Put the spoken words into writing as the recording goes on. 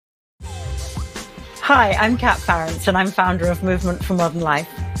Hi, I'm Kat Farrance and I'm founder of Movement for Modern Life.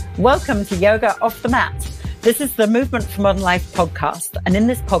 Welcome to Yoga Off the Mat. This is the Movement for Modern Life podcast, and in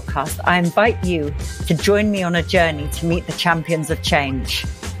this podcast, I invite you to join me on a journey to meet the champions of change.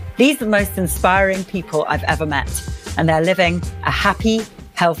 These are the most inspiring people I've ever met, and they're living a happy,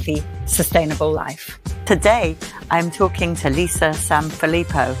 healthy, sustainable life. Today, I'm talking to Lisa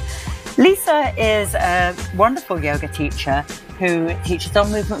Sanfilippo. Lisa is a wonderful yoga teacher who teaches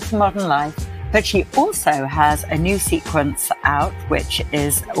on Movement for Modern Life, but she also has a new sequence out, which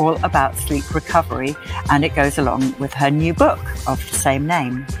is all about sleep recovery, and it goes along with her new book of the same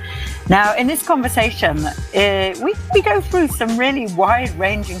name. Now, in this conversation, we go through some really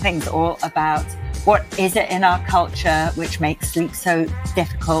wide-ranging things, all about what is it in our culture which makes sleep so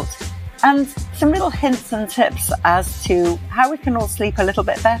difficult, and some little hints and tips as to how we can all sleep a little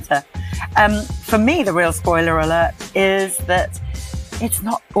bit better. For me, the real spoiler alert is that it's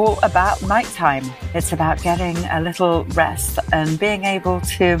not all about nighttime. It's about getting a little rest and being able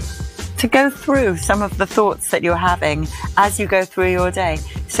to go through some of the thoughts that you're having as you go through your day.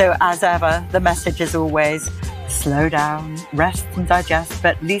 So as ever, the message is always slow down, rest and digest.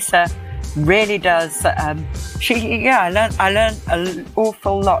 But Lisa really does. I learned an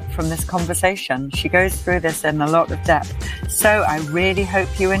awful lot from this conversation. She goes through this in a lot of depth. So I really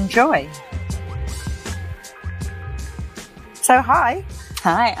hope you enjoy. So hi.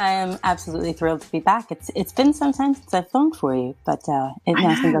 Hi, I am absolutely thrilled to be back. It's been some time since I've phoned for you, but it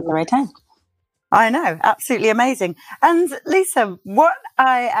now seems like the right time. I know, absolutely amazing. And Lisa, what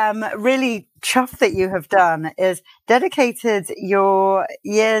I am really chuffed that you have done is dedicated your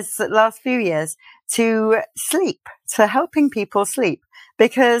last few years to sleep, to helping people sleep,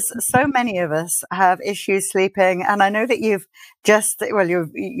 because so many of us have issues sleeping. And I know that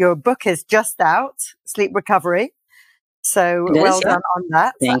your book is just out, Sleep Recovery. So done on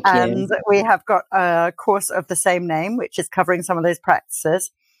that. Thank and you. We have got a course of the same name, which is covering some of those practices.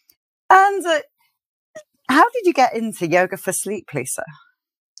 And how did you get into yoga for sleep, Lisa?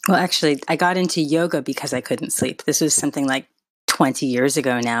 Well, actually, I got into yoga because I couldn't sleep. This was something like 20 years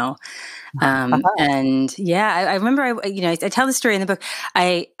ago now. And yeah, I remember, I tell the story in the book.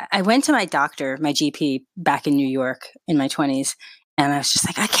 I went to my doctor, my GP back in New York in my 20s, and I was just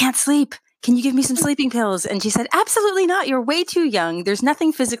like, I can't sleep. Can you give me some sleeping pills? And she said, absolutely not. You're way too young. There's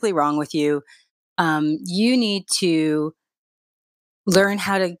nothing physically wrong with you. You need to learn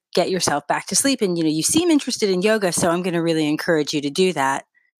how to get yourself back to sleep. And, you seem interested in yoga, so I'm going to really encourage you to do that.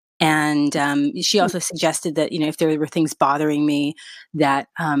 And she also suggested that, if there were things bothering me, that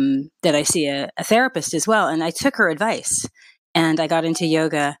I see a therapist as well. And I took her advice, and I got into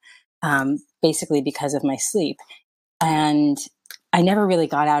yoga basically because of my sleep. And I never really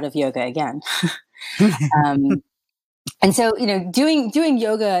got out of yoga again. And so, doing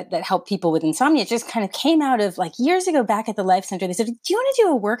yoga that helped people with insomnia just kind of came out of like years ago back at the Life Center. They said, do you want to do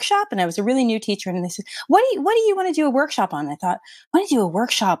a workshop? And I was a really new teacher. And they said, what do you want to do a workshop on? I thought, I want to do a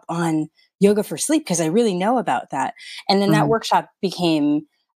workshop on yoga for sleep because I really know about that. And then that workshop became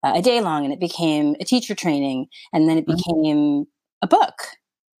a day long, and it became a teacher training, and then it became a book.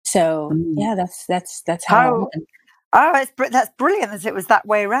 So yeah, that's how it happened. Oh, that's brilliant that it was that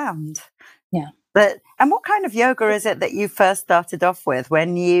way around. Yeah. And what kind of yoga is it that you first started off with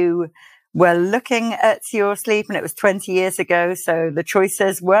when you were looking at your sleep, and it was 20 years ago, so the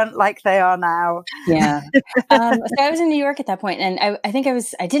choices weren't like they are now? Yeah. So I was in New York at that point, and I think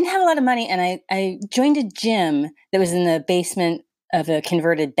I didn't have a lot of money, and I joined a gym that was in the basement of a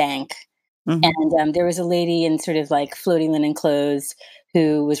converted bank. And there was a lady in sort of like floaty linen clothes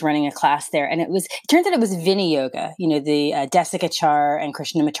who was running a class there. And it turns out it was Vini Yoga, the Desikachar and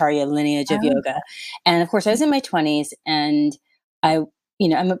Krishnamacharya lineage of yoga. And of course, I was in my 20s, and I'm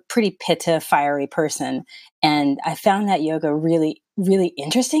a pretty pitta, fiery person. And I found that yoga really, really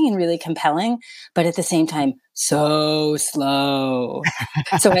interesting and really compelling, but at the same time, so slow.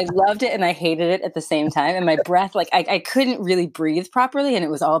 So I loved it and I hated it at the same time. And my breath, I couldn't really breathe properly. And it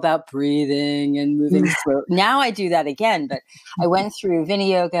was all about breathing and moving through. Now I do that again, but I went through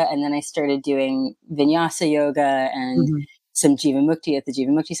Vini Yoga, and then I started doing Vinyasa Yoga and some Jivamukti at the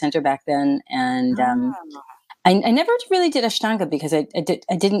Jivamukti Center back then. And I never really did Ashtanga because I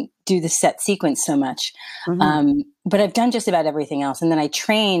didn't do the set sequence so much. But I've done just about everything else. And then I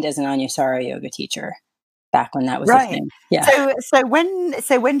trained as an Anusara yoga teacher back when that was a thing. Yeah. So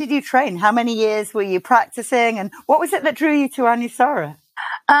when did you train? How many years were you practicing? And what was it that drew you to Anusara?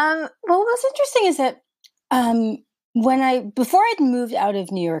 Well, what's interesting is that Before I'd moved out of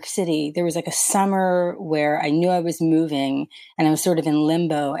New York City, there was like a summer where I knew I was moving and I was sort of in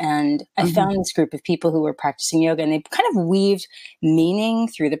limbo. And I found this group of people who were practicing yoga, and they kind of weaved meaning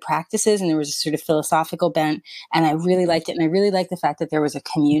through the practices. And there was a sort of philosophical bent. And I really liked it. And I really liked the fact that there was a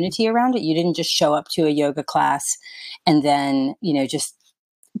community around it. You didn't just show up to a yoga class and then, just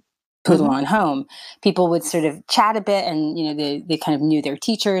poodle on home. People would sort of chat a bit, and they kind of knew their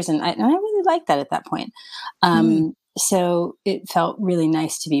teachers, and I really liked that at that point. So it felt really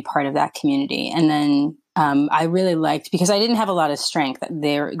nice to be part of that community. And then I really liked, because I didn't have a lot of strength,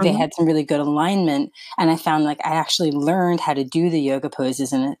 they had some really good alignment, and I found like I actually learned how to do the yoga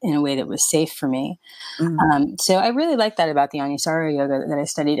poses in a way that was safe for me. So I really liked that about the Anusara yoga that I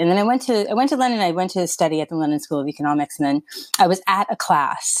studied. And then I went to London. I went to study at the London School of Economics, and then I was at a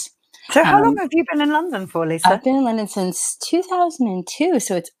class. So how long have you been in London for, Lisa? I've been in London since 2002.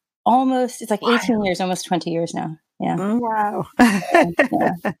 So it's like 18 years, almost 20 years now. Yeah. Wow.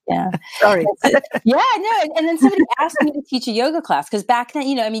 Yeah. Sorry. No. And then somebody asked me to teach a yoga class, because back then,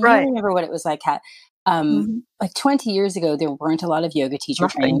 you remember what it was like. Like 20 years ago, there weren't a lot of yoga teacher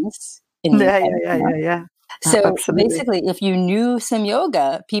trainings. Yeah. So absolutely. basically, if you knew some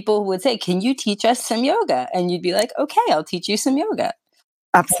yoga, people would say, "Can you teach us some yoga?" And you'd be like, "Okay, I'll teach you some yoga."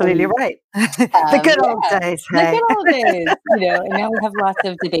 Absolutely right. The good old days. Hey? The good old days. And now we have lots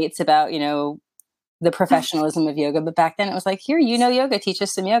of debates about, the professionalism of yoga. But back then it was like, here, yoga, teach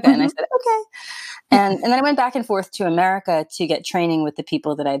us some yoga. And I said, okay. And then I went back and forth to America to get training with the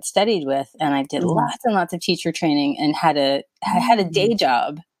people that I'd studied with. And I did lots and lots of teacher training, and I had a day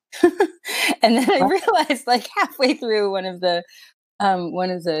job. And then I realized, like halfway through one of the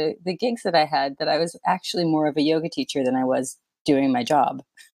gigs that I had, that I was actually more of a yoga teacher than I was doing my job.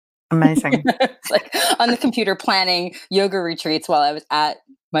 Amazing. It's like on the computer planning yoga retreats while I was at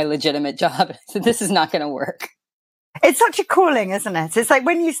my legitimate job. So this is not going to work. It's such a calling, isn't it? It's like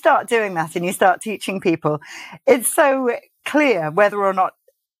when you start doing that and you start teaching people, it's so clear whether or not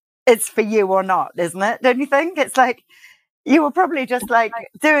it's for you or not, isn't it? Don't you think? It's like you were probably just like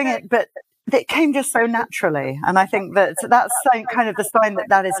doing it, but it came just so naturally. And I think that's kind of the sign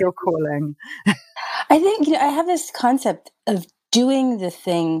that is your calling. I think, I have this concept of doing the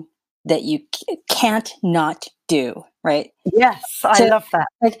thing that you can't not do, right? Yes, I love that.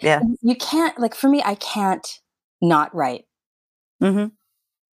 Like, you can't, like for me, I can't not write.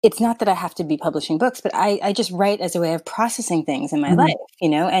 It's not that I have to be publishing books, but I just write as a way of processing things in my life,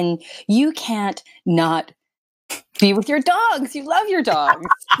 and you can't not be with your dogs. You love your dogs.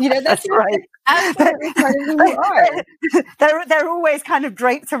 That's right. Absolutely part of who you are. They're always kind of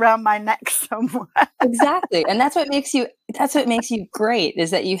draped around my neck somewhere. Exactly. And that's what makes you great,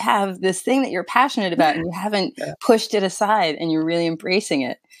 is that you have this thing that you're passionate about, and you haven't pushed it aside, and you're really embracing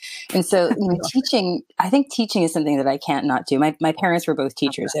it. And so teaching, I think teaching is something that I can't not do. My parents were both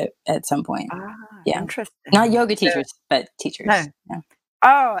teachers at some point. Interesting. Not yoga teachers, but teachers. No. Yeah.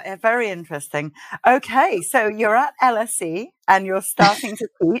 Oh, very interesting. Okay, so you're at LSE and you're starting to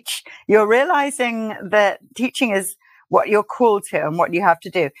teach. You're realizing that teaching is what you're called to and what you have to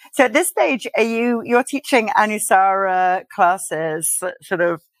do. So at this stage, you're teaching Anusara classes sort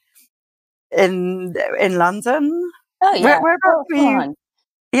of in London? Oh yeah. Whereabouts were you?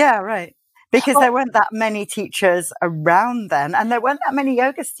 Yeah, right. Because there weren't that many teachers around then, and there weren't that many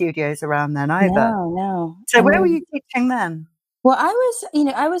yoga studios around then either. No. So where were you teaching then? Well,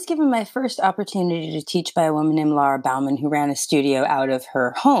 I was given my first opportunity to teach by a woman named Laura Bauman, who ran a studio out of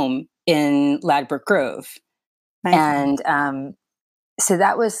her home in Ladbroke Grove. Nice. And so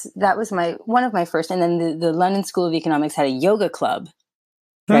that was one of my first. And then the London School of Economics had a yoga club,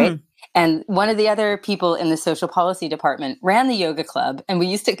 right? And one of the other people in the social policy department ran the yoga club, and we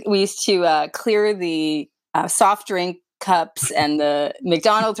used to clear the soft drink cups and the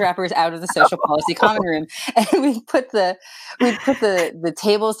McDonald's wrappers out of the social policy common room, and we'd put the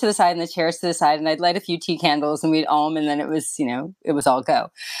tables to the side and the chairs to the side, and I'd light a few tea candles, and we'd and then it was all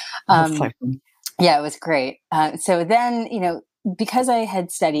go. Yeah, it was great. So then because I had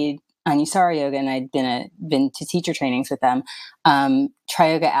studied Anusara Yoga and I'd been to teacher trainings with them,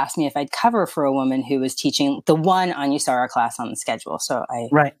 Triyoga asked me if I'd cover for a woman who was teaching the one Anusara class on the schedule. So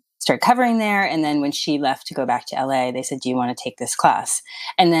I started covering there. And then when she left to go back to LA, they said, "Do you want to take this class?"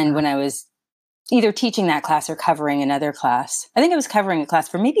 And then when I was either teaching that class or covering another class, I think I was covering a class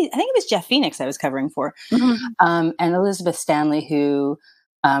for I think it was Jeff Phoenix I was covering for. And Elizabeth Stanley, who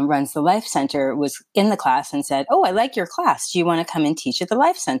runs the Life Center, was in the class and said, "Oh, I like your class. Do you want to come and teach at the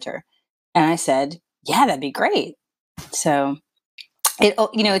Life Center?" And I said, "Yeah, that'd be great." So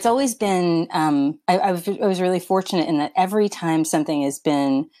it's always been, I was really fortunate in that every time something has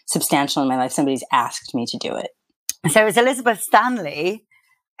been substantial in my life, somebody's asked me to do it. So it was Elizabeth Stanley,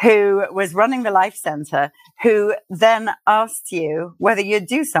 who was running the Life Center, who then asked you whether you'd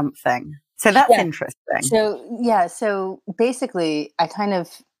do something. So that's interesting. So basically, I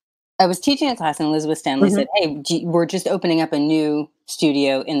was teaching a class, and Elizabeth Stanley said, "Hey, we're just opening up a new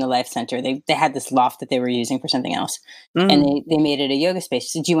studio in the Life Center. They had this loft that they were using for something else, and they made it a yoga space. She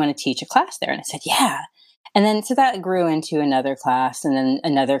said, do you want to teach a class there?" And I said, "Yeah." And then so that grew into another class, and then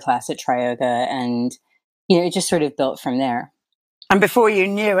another class at Tri-Yoga, and it just sort of built from there. And before you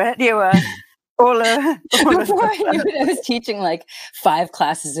knew it, you were before I knew it, I was teaching like 5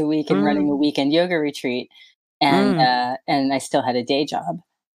 classes a week and running a weekend yoga retreat, and I still had a day job.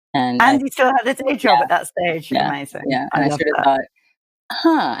 And you still had a day job at that stage. Yeah, amazing. Yeah, and I sort of thought,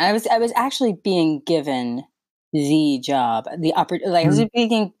 I was actually being given the job, I was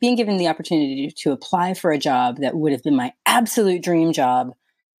being given the opportunity to apply for a job that would have been my absolute dream job.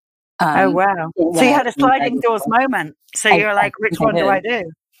 Oh wow! So you had a sliding doors moment. So you were like, "Which one do I do?"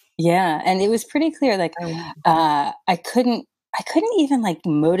 Yeah, and it was pretty clear. Like, I couldn't even like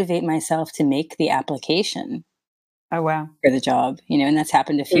motivate myself to make the application. Oh wow! For the job, and that's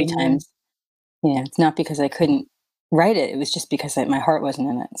happened a few times. It's not because I couldn't write it; it was just because my heart wasn't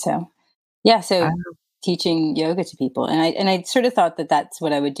in it. So, teaching yoga to people, and I sort of thought that that's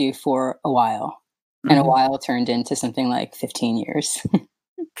what I would do for a while, and a while turned into something like 15 years.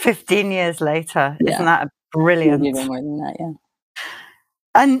 15 years later, isn't that brilliant? Even more than that, yeah.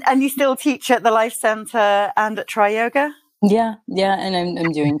 And you still teach at the Life Center and at Tri-Yoga? Yeah, and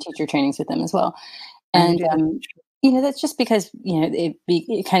I'm doing teacher trainings with them as well, and that's just because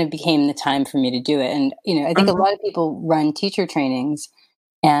it kind of became the time for me to do it, and I think a lot of people run teacher trainings,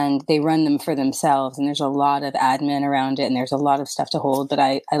 and they run them for themselves, and there's a lot of admin around it, and there's a lot of stuff to hold. But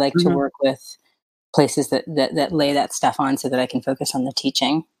I like to work with places that lay that stuff on so that I can focus on the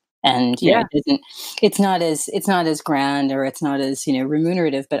teaching. And it's not as grand, or it's not as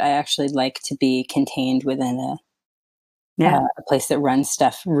remunerative, but I actually like to be contained within a place that runs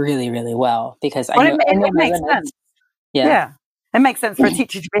stuff really, really well, because it makes sense. Yeah, it makes sense for a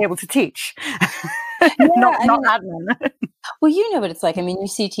teacher to be able to teach, not admin. Well, what it's like. I mean, you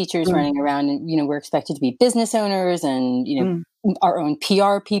see teachers running around, and we're expected to be business owners, and our own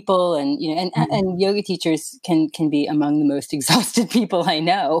PR people, and and yoga teachers can be among the most exhausted people I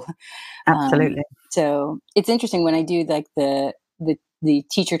know. Absolutely. So it's interesting when I do like the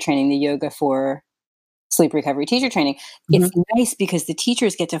teacher training, the yoga for sleep recovery teacher training. It's nice because the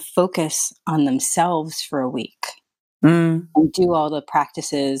teachers get to focus on themselves for a week. And do all the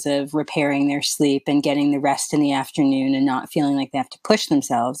practices of repairing their sleep and getting the rest in the afternoon, and not feeling like they have to push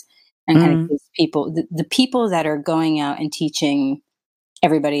themselves. And kind of gives people, the people that are going out and teaching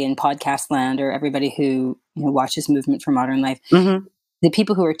everybody in podcast land, or everybody who watches Movement for Modern Life, the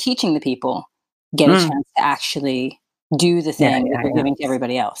people who are teaching the people get a chance to actually do the thing that they're giving to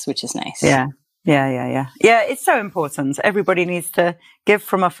everybody else, which is nice. Yeah, it's so important. Everybody needs to give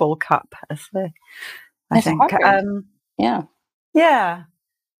from a full cup, I think. Yeah.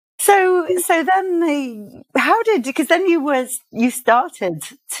 So then because then you started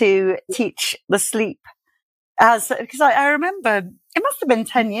to teach the sleep because I remember it must have been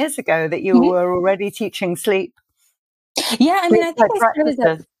 10 years ago that you were already teaching sleep. Yeah, I mean, I think I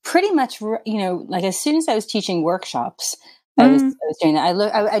started pretty much, like as soon as I was teaching workshops, I was doing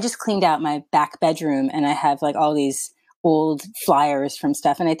that. I just cleaned out my back bedroom, and I have like all these old flyers from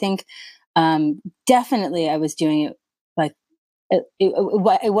stuff. And I think definitely I was doing it like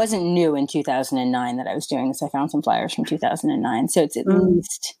it wasn't new in 2009 that I was doing this. I found some flyers from 2009. So it's at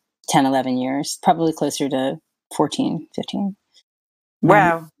least 10, 11 years, probably closer to 14, 15.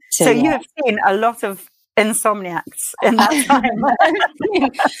 Wow. So you have seen a lot of insomniacs in that time.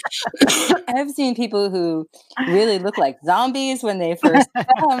 I've seen people who really look like zombies when they first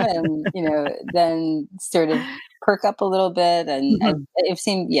come, and then sort of perk up a little bit. And I've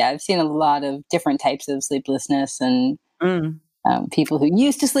seen a lot of different types of sleeplessness, and people who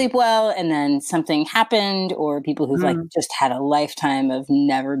used to sleep well, and then something happened, or people who've like just had a lifetime of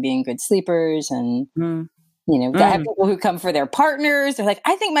never being good sleepers, and I have people who come for their partners. They're like,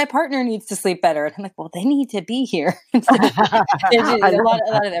 I think my partner needs to sleep better. And I'm like, well, they need to be here. There's a lot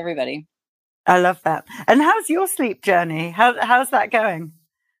of everybody. I love that. And how's your sleep journey? How's that going?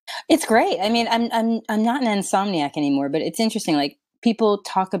 It's great. I mean, I'm not an insomniac anymore, but it's interesting. Like, people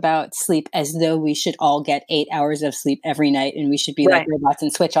talk about sleep as though we should all get 8 hours of sleep every night, and we should be like robots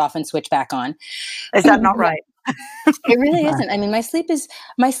and switch off and switch back on. Is that not right? It really isn't. I mean, my sleep is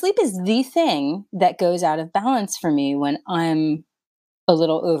the thing that goes out of balance for me when I'm a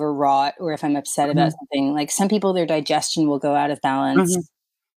little overwrought, or if I'm upset about something. Like, some people, their digestion will go out of balance.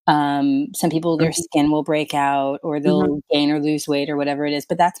 Some people, their skin will break out, or they'll gain or lose weight or whatever it is.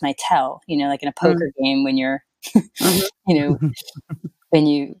 But that's my tell, like in a poker game when you're, when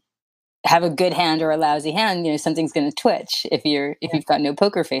you have a good hand or a lousy hand, something's going to twitch if you've got no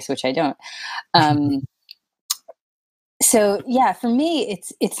poker face, which I don't. So yeah, for me,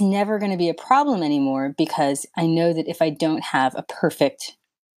 it's never going to be a problem anymore, because I know that if I don't have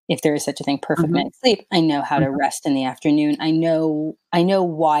if there is such a thing, perfect night's sleep, I know how to rest in the afternoon. I know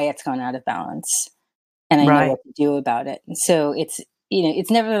why it's gone out of balance, and I know what to do about it. And so it's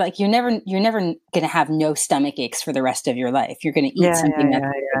never like you're never going to have no stomach aches for the rest of your life. You're going to eat something that's a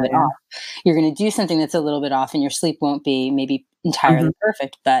little bit off. You're going to do something that's a little bit off, and your sleep won't be maybe entirely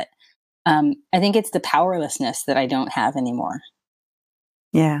perfect. But I think it's the powerlessness that I don't have anymore.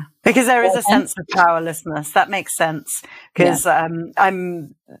 Yeah, because there is a sense of powerlessness. That makes sense, because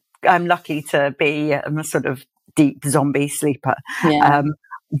I'm lucky to be a sort of deep zombie sleeper. Yeah.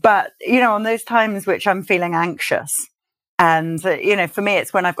 But, on those times which I'm feeling anxious, and, for me,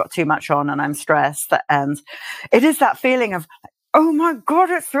 it's when I've got too much on and I'm stressed, and it is that feeling of, oh my God,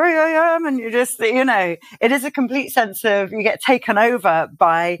 it's 3 a.m. And you just, it is a complete sense of, you get taken over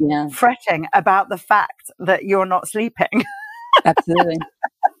by fretting about the fact that you're not sleeping. Absolutely.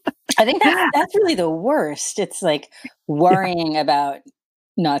 I think that's really the worst. It's like worrying about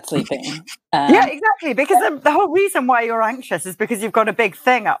not sleeping. Yeah, exactly. Because the whole reason why you're anxious is because you've got a big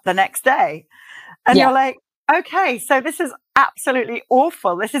thing up the next day. And you're like, okay, so this is absolutely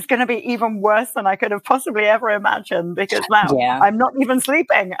awful. This is going to be even worse than I could have possibly ever imagined, because now I'm not even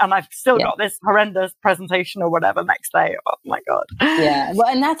sleeping and I've still got this horrendous presentation or whatever next day. Oh my God. Yeah. Well,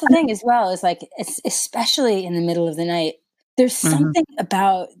 and that's the thing as well, is like, especially in the middle of the night, there's something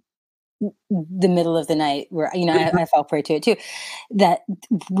about the middle of the night where, I fell prey to it too, that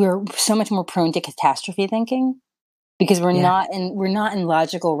we're so much more prone to catastrophe thinking, because we're not in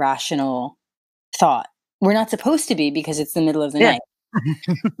logical, rational thought. We're not supposed to be, because it's the middle of the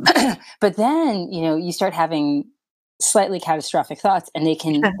night. But then, you start having slightly catastrophic thoughts, and they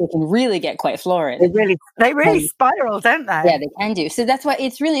can really get quite florid. They really spiral, don't they? Yeah, they can do. So that's why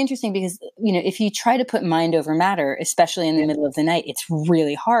it's really interesting, because, if you try to put mind over matter, especially in the middle of the night, it's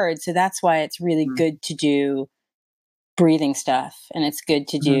really hard. So that's why it's really good to do breathing stuff. And it's good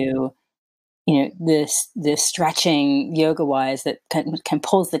to do, this stretching yoga wise that can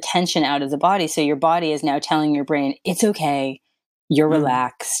pulls the tension out of the body. So your body is now telling your brain, it's okay. You're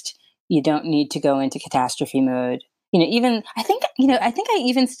relaxed. You don't need to go into catastrophe mode. I think I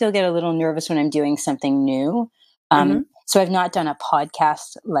even still get a little nervous when I'm doing something new. So I've not done a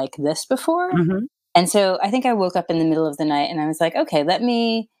podcast like this before. And so I think I woke up in the middle of the night and I was like, okay, let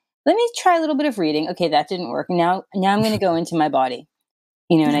me try a little bit of reading. Okay, that didn't work. Now I'm going to go into my body,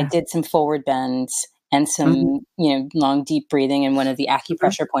 and I did some forward bends and some, long, deep breathing and one of the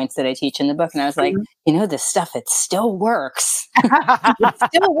acupressure points that I teach in the book. And I was like, this stuff, it still works. It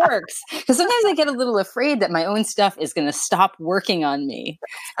still works. Because sometimes I get a little afraid that my own stuff is going to stop working on me.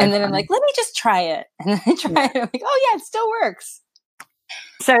 And then I'm like, let me just try it. And then I try it. I'm like, oh yeah, it still works.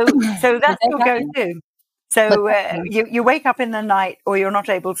 So that's your go-to. So you wake up in the night, or you're not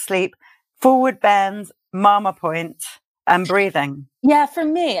able to sleep, forward bends, mama point, and breathing. Yeah, for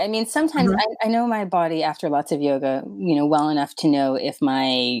me, I mean, sometimes I know my body after lots of yoga, well enough to know if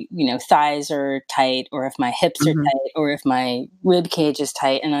my, thighs are tight, or if my hips are tight, or if my rib cage is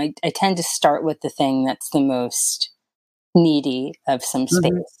tight. And I tend to start with the thing that's the most needy of some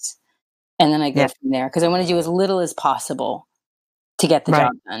space. And then I go from there, because I want to do as little as possible to get the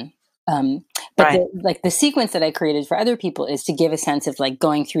job done. But the sequence that I created for other people is to give a sense of like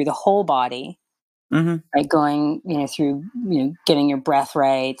going through the whole body. Right, going, through, getting your breath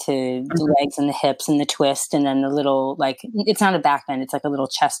right, to the legs and the hips and the twist, and then the little, like, it's not a back bend, it's like a little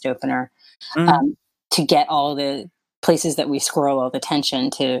chest opener, to get all the places that we squirrel all the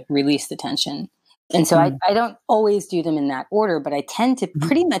tension, to release the tension. And so I don't always do them in that order, but I tend to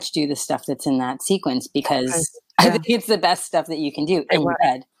pretty much do the stuff that's in that sequence, because I think it's the best stuff that you can do in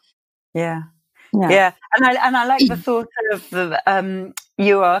bed. Yeah. And I like the thought of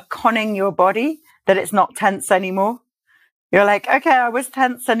you are conning your body that it's not tense anymore. You're like, okay, I was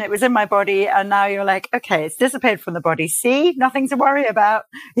tense and it was in my body, and now you're like, okay, it's disappeared from the body. See, nothing to worry about.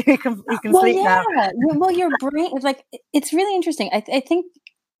 You can sleep now. Well, your brain is like, it's really interesting. I think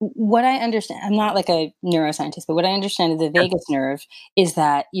what I understand, I'm not like a neuroscientist, but what I understand of the vagus nerve is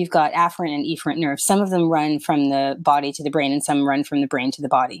that you've got afferent and efferent nerves. Some of them run from the body to the brain, and some run from the brain to the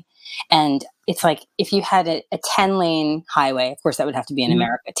body. And it's like, if you had a 10-lane highway, of course that would have to be in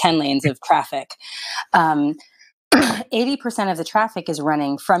America, 10 lanes of traffic, 80% of the traffic is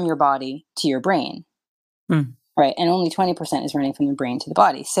running from your body to your brain. right? And only 20% is running from the brain to the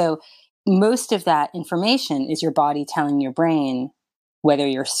body. So most of that information is your body telling your brain whether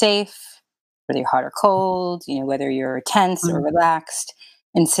you're safe, whether you're hot or cold, whether you're tense or relaxed.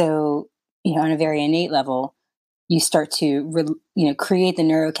 And so, on a very innate level, you start to, create the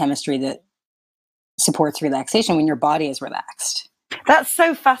neurochemistry that supports relaxation when your body is relaxed. That's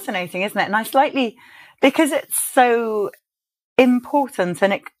so fascinating, isn't it? And because it's so important,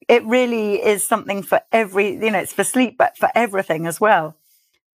 and it really is something for it's for sleep, but for everything as well.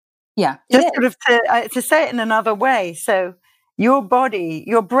 Yeah. Just sort of to say it in another way. So your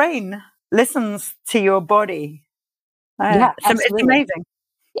brain listens to your body. Yeah, it's amazing.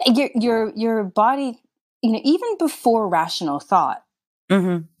 Your body, even before rational thought,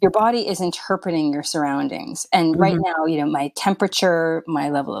 your body is interpreting your surroundings. And right now, my temperature, my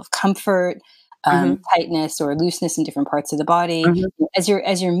level of comfort, tightness or looseness in different parts of the body, as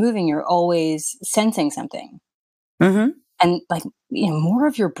you're moving, you're always sensing something. And more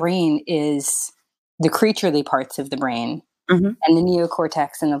of your brain is the creaturely parts of the brain. And the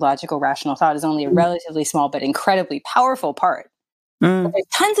neocortex and the logical rational thought is only a relatively small but incredibly powerful part. But there's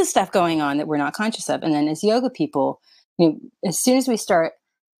tons of stuff going on that we're not conscious of. And then as yoga people, as soon as we start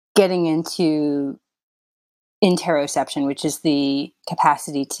getting into interoception, which is the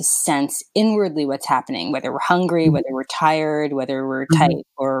capacity to sense inwardly what's happening, whether we're hungry, whether we're tired, whether we're tight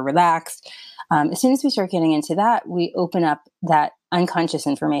or relaxed, as soon as we start getting into that, we open up that unconscious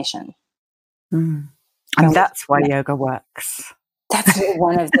information. And that's why yoga works. That's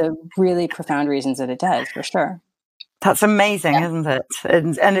one of the really profound reasons that it does, for sure. That's amazing, isn't it?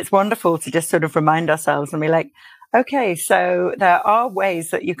 And it's wonderful to just sort of remind ourselves and be like, okay, so there are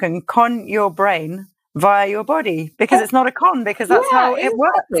ways that you can con your brain via your body, because it's not a con, because that's how it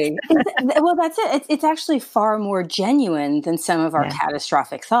works. Well, that's it. It's actually far more genuine than some of our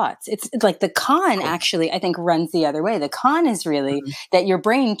catastrophic thoughts. It's like the con actually, I think, runs the other way. The con is really that your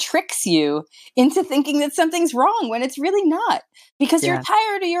brain tricks you into thinking that something's wrong when it's really not, because you're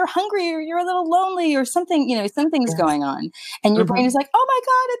tired or you're hungry or you're a little lonely or something, something's going on. And your brain is like, oh my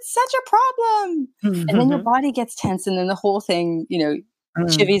God, it's such a problem. And then your body gets tense, and then the whole thing,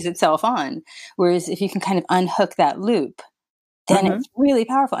 chivies itself on. Whereas if you can kind of unhook that loop, then it's really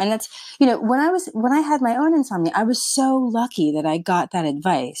powerful. And that's, when I had my own insomnia, I was so lucky that I got that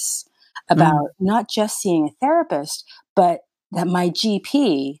advice about not just seeing a therapist, but that my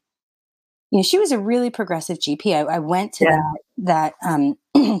GP, she was a really progressive GP. I went to that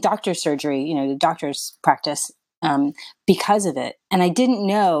doctor's surgery, the doctor's practice, because of it. And I didn't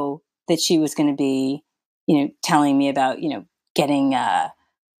know that she was going to be, telling me about, getting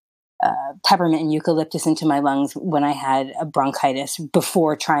peppermint and eucalyptus into my lungs when I had a bronchitis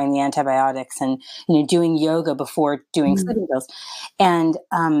before trying the antibiotics, and doing yoga before doing sleeping pills. And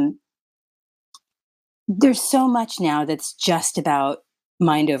there's so much now that's just about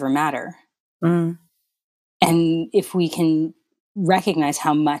mind over matter. And if we can recognize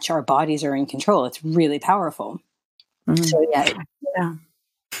how much our bodies are in control, it's really powerful. So I'm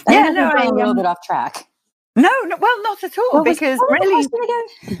a little bit off track. No, well, not at all, because really,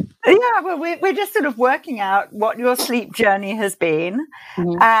 we're just sort of working out what your sleep journey has been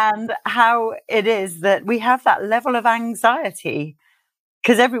and how it is that we have that level of anxiety,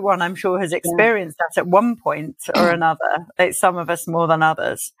 because everyone, I'm sure, has experienced that at one point or another. Some of us more than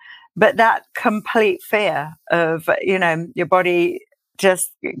others, but that complete fear of, your body just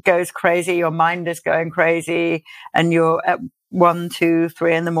goes crazy, your mind is going crazy, and you're at 1, 2,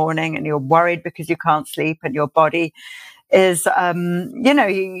 3 in the morning, and you're worried because you can't sleep, and your body is,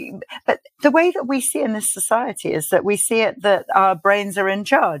 but the way that we see in this society is that we see it that our brains are in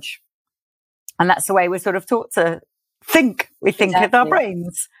charge. And that's the way we're sort of taught to think. We think with our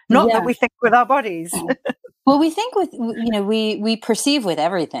brains, not that we think with our bodies. Well, we think with, we perceive with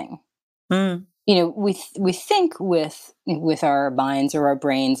everything. We think with our minds or our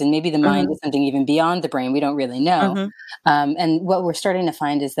brains, and maybe the mind is something even beyond the brain. We don't really know. And what we're starting to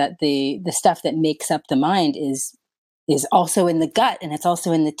find is that the stuff that makes up the mind is also in the gut, and it's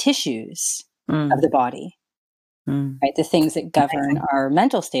also in the tissues of the body. Right, the things that govern our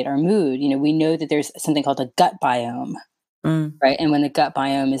mental state, our mood. We know that there's something called a gut biome, right? And when the gut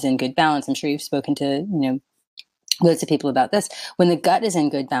biome is in good balance, I'm sure you've spoken to loads of people about this. When the gut is in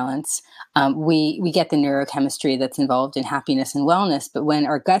good balance, we get the neurochemistry that's involved in happiness and wellness. But when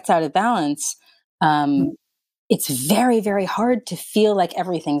our gut's out of balance, it's very, very hard to feel like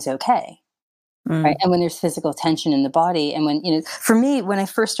everything's okay. Right. And when there's physical tension in the body, and when, for me, when I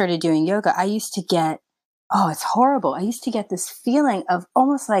first started doing yoga, I used to get, it's horrible. I used to get this feeling of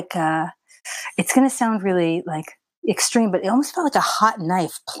almost like, it's going to sound really like extreme, but it almost felt like a hot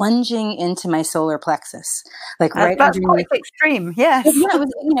knife plunging into my solar plexus, like right that's underneath. quite extreme. Yes. Yeah, it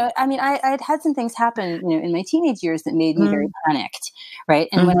was, I mean, I'd had some things happen, in my teenage years that made me very panicked, right?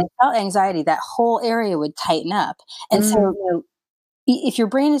 And when I felt anxiety, that whole area would tighten up. And so, if your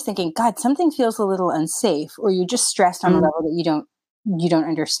brain is thinking, God, something feels a little unsafe, or you're just stressed on a level that you don't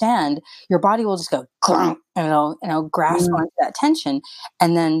understand, your body will just go clunk, and it'll grasp onto that tension.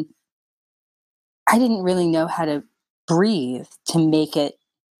 And then I didn't really know how to breathe to make it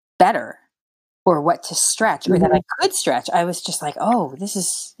better, or what to stretch, or that I could stretch. I was just like, oh, this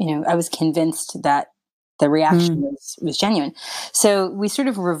is, I was convinced that the reaction was genuine. So we sort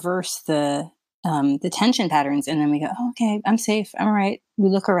of reverse the tension patterns, and then we go, oh, okay, I'm safe, I'm all right. We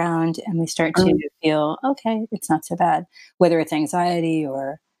look around and we start to feel, okay, it's not so bad. Whether it's anxiety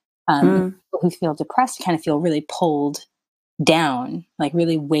or people who feel depressed kind of feel really pulled down, like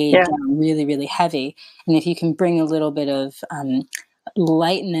really weighed down, really, really heavy. And if you can bring a little bit of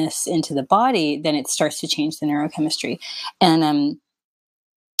lightness into the body, then it starts to change the neurochemistry. And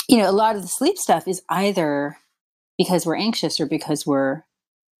a lot of the sleep stuff is either because we're anxious or because we're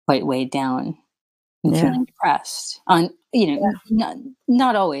quite weighed down and feeling depressed.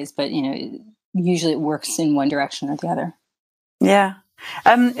 Not always, but usually it works in one direction or the other. Yeah.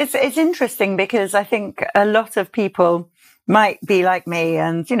 It's interesting because I think a lot of people might be like me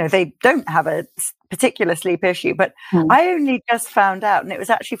and, they don't have a particular sleep issue, but I only just found out, and it was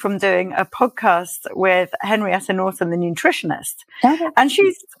actually from doing a podcast with Henrietta Norton, the nutritionist. Okay. And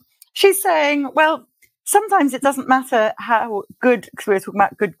she's saying, well, sometimes it doesn't matter how good, because we were talking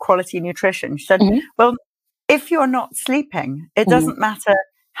about good quality nutrition. She said, well, if you're not sleeping, it doesn't matter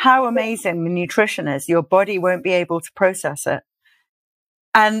how amazing the nutrition is, your body won't be able to process it.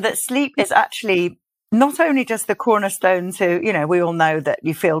 And that sleep is actually not only just the cornerstone to, we all know that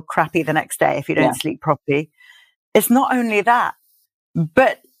you feel crappy the next day if you don't sleep properly. It's not only that,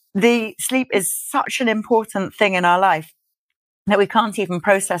 but the sleep is such an important thing in our life that we can't even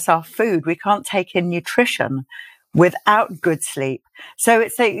process our food. We can't take in nutrition without good sleep. So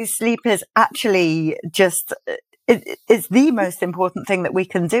sleep is actually just, it's the most important thing that we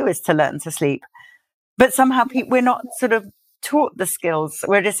can do, is to learn to sleep. But somehow we're not sort of taught the skills.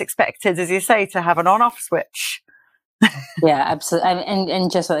 We're just expected, as you say, to have an on-off switch. Yeah, absolutely. And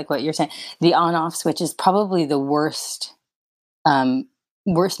just like what you're saying, the on-off switch is probably the worst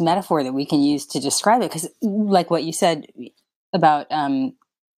metaphor that we can use to describe it. Because like what you said about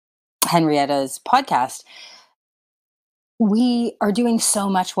Henrietta's podcast, we are doing so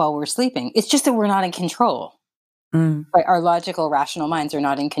much while we're sleeping. It's just that we're not in control. Right? Our logical, rational minds are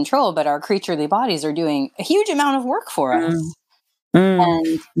not in control, but our creaturely bodies are doing a huge amount of work for us.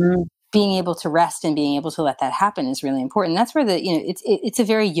 And being able to rest and being able to let that happen is really important. That's where it's a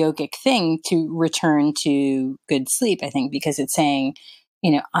very yogic thing to return to good sleep, I think, because it's saying,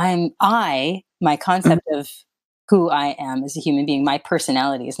 my concept of who I am as a human being, my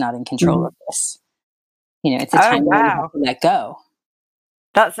personality is not in control of this. It's a time when you have to let go.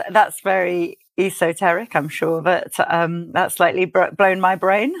 That's very esoteric. I'm sure that that's slightly blown my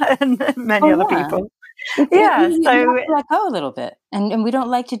brain and many other people. So you have to let go a little bit, and we don't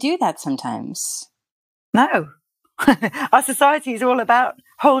like to do that sometimes. No, our society is all about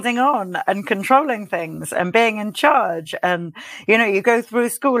holding on and controlling things and being in charge. And you go through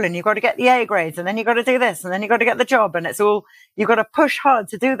school and you've got to get the A grades, and then you've got to do this, and then you've got to get the job, and it's all you've got to push hard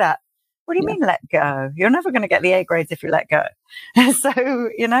to do that. What do you mean let go? You're never going to get the A grades if you let go. So,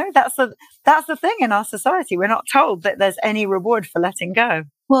 that's the thing in our society. We're not told that there's any reward for letting go.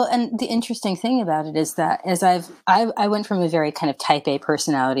 Well, and the interesting thing about it is that as I went from a very kind of type A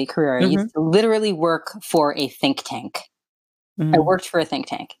personality career. I used to literally work for a think tank. I worked for a think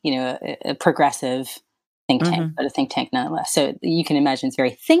tank, a progressive think tank, but a think tank nonetheless. So you can imagine it's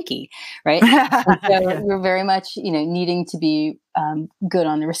very thinky, right? So we're very much, needing to be good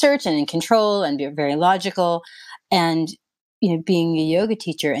on the research and in control and be very logical. And, being a yoga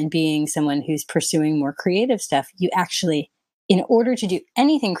teacher and being someone who's pursuing more creative stuff, you actually, in order to do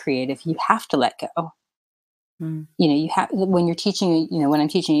anything creative, you have to let go. You have, when you're teaching, when I'm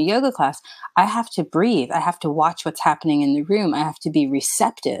teaching a yoga class, I have to breathe. I have to watch what's happening in the room. I have to be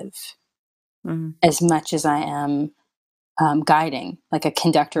receptive as much as I am guiding. Like a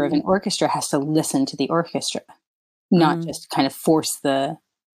conductor of an orchestra has to listen to the orchestra, not just kind of force the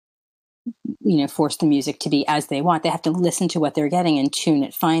music to be as they want. They have to listen to what they're getting and tune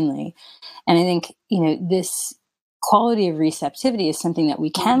it finely. And I think, this quality of receptivity is something that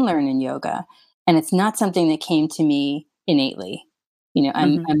we can learn in yoga. And it's not something that came to me innately.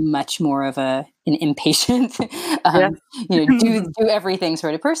 I'm much more of an impatient, do everything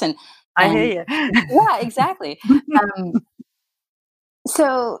sort of person. I hear you. Yeah, exactly.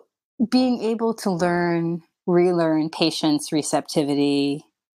 So being able to relearn patience, receptivity,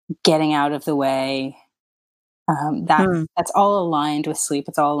 getting out of the way, Hmm. that's all aligned with sleep.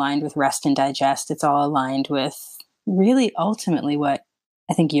 It's all aligned with rest and digest. It's all aligned with really ultimately what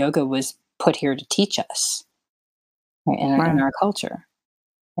I think yoga was put here to teach us, right, in Wow. our culture.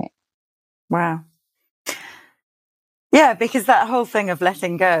 Right. Wow. Yeah, because that whole thing of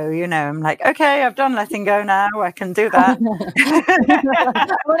letting go, I'm like, okay, I've done letting go now. I can do that.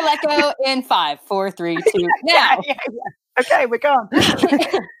 We're gonna let go in 5, 4, 3, 2, Yeah, now. yeah, yeah. Okay, we're gone.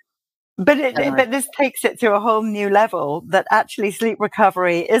 But this takes it to a whole new level, that actually sleep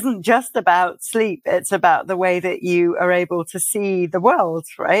recovery isn't just about sleep. It's about the way that you are able to see the world,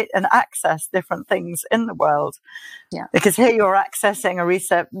 right? And access different things in the world. Yeah. Because here you're accessing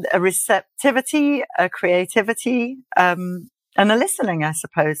a receptivity, a creativity, and a listening, I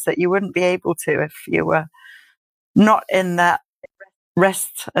suppose, that you wouldn't be able to if you were not in that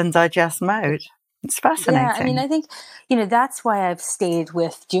rest and digest mode. It's fascinating. Yeah, I mean, I think, that's why I've stayed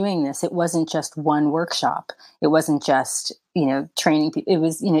with doing this. It wasn't just one workshop. It wasn't just, training people. It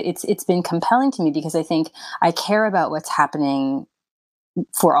was, it's been compelling to me because I think I care about what's happening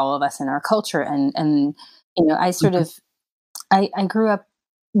for all of us in our culture. And I sort of, I grew up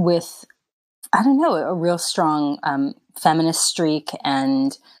with, I don't know, a real strong feminist streak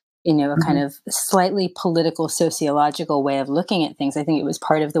and, a kind of slightly political, sociological way of looking at things. I think it was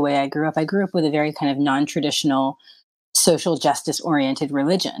part of the way I grew up. I grew up with a very kind of non-traditional, social justice oriented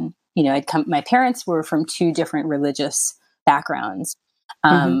religion. My parents were from two different religious backgrounds.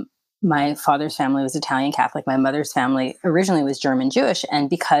 My father's family was Italian Catholic. My mother's family originally was German Jewish.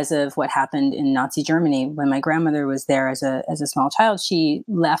 And because of what happened in Nazi Germany, when my grandmother was there as a small child, she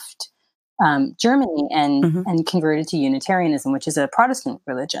left Germany and converted to Unitarianism, which is a Protestant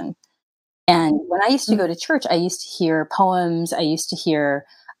religion. And when I used to go to church, I used to hear poems. I used to hear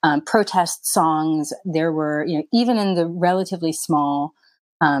protest songs. There were, even in the relatively small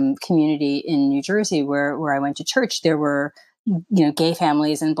community in New Jersey where I went to church, there were, gay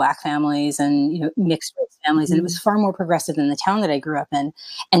families and Black families and, mixed race families. And it was far more progressive than the town that I grew up in.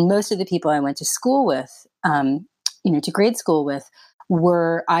 And most of the people I went to school with, to grade school with,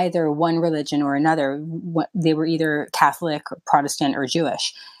 were either one religion or another. They were either Catholic, or Protestant, or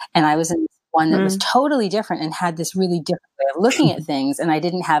Jewish. And I was in one that was totally different and had this really different way of looking at things. And I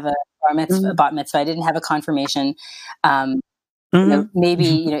didn't have a bar mitzvah, a bat mitzvah. I didn't have a confirmation.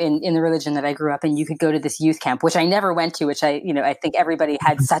 Maybe, in the religion that I grew up in, you could go to this youth camp, which I never went to, which I think everybody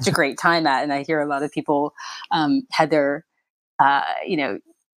had such a great time at. And I hear a lot of people had their,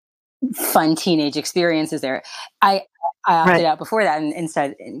 fun teenage experiences there. I opted out before that and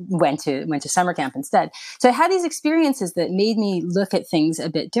instead went to summer camp instead. So I had these experiences that made me look at things a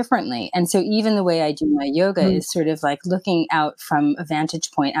bit differently. And so even the way I do my yoga is sort of like looking out from a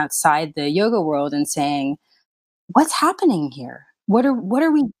vantage point outside the yoga world and saying, what's happening here? What are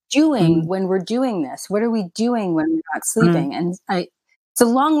we doing when we're doing this? What are we doing when we're not sleeping? And it's a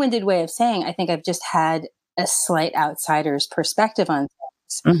long-winded way of saying, I think I've just had a slight outsider's perspective on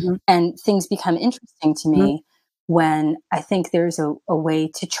things. And things become interesting to me when I think there's a way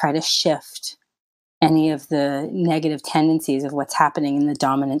to try to shift any of the negative tendencies of what's happening in the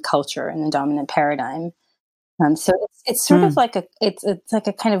dominant culture and the dominant paradigm. So it's sort of like it's like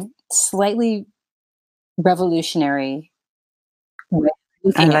a kind of slightly revolutionary way of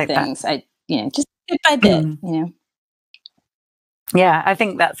looking at things. That. Just bit by bit, Yeah, I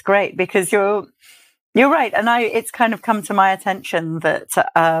think that's great because you're right. And it's kind of come to my attention that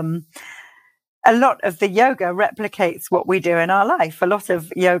a lot of the yoga replicates what we do in our life. A lot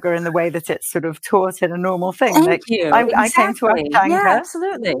of yoga in the way that it's sort of taught in a normal thing. Thank you. I came to Ashtanga. Yeah,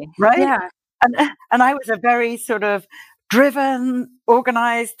 absolutely. Right? Yeah. And I was a very sort of driven,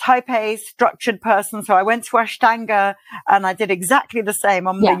 organized, type A, structured person. So I went to Ashtanga and I did exactly the same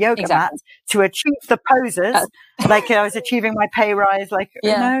on the yoga mat to achieve the poses. Like I was achieving my pay rise,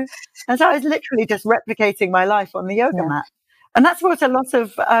 and so I was literally just replicating my life on the yoga mat. And that's what a lot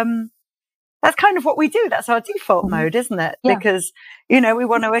of, that's kind of what we do. That's our default mode, isn't it? Yeah. Because, we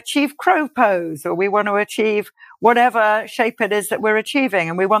want to achieve crow pose or we want to achieve whatever shape it is that we're achieving.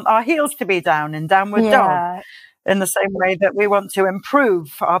 And we want our heels to be down in downward dog in the same way that we want to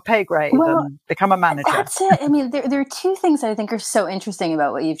improve our pay grade and become a manager. That's it. I mean, there are two things that I think are so interesting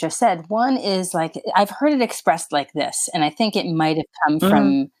about what you've just said. One is I've heard it expressed like this, and I think it might have come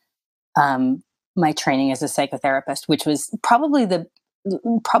from my training as a psychotherapist, which was probably the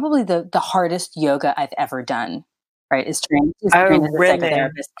hardest yoga I've ever done, right? Is train as a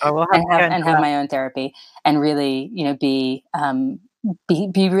psychotherapist we'll and have my own therapy and really, be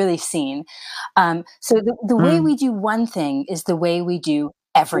be really seen. So the way we do one thing is the way we do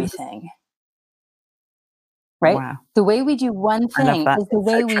everything. Right? Wow. The way we do one I love thing that. is the It's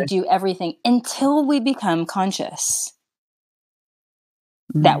so way we true. do everything until we become conscious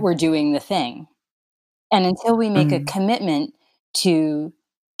that we're doing the thing. And until we make a commitment to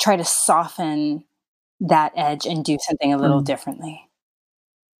try to soften that edge and do something a little differently.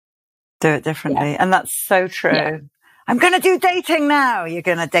 Do it differently. Yeah. And that's so true. Yeah. I'm going to do dating now. You're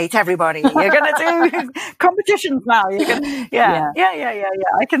going to date everybody. You're going to do competitions now. You're going yeah.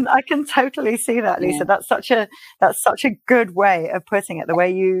 I can totally see that, Lisa. Yeah. That's such a good way of putting it. The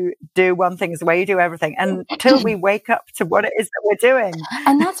way you do one thing is the way you do everything until we wake up to what it is that we're doing.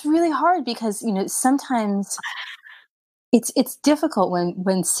 And that's really hard because, sometimes it's difficult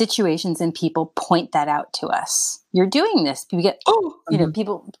when situations and people point that out to us. You're doing this. We get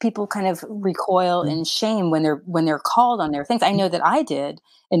people kind of recoil in shame when they're called on their things. I know that I did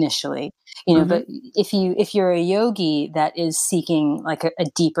initially, but if you're a yogi that is seeking like a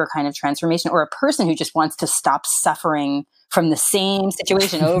deeper kind of transformation, or a person who just wants to stop suffering from the same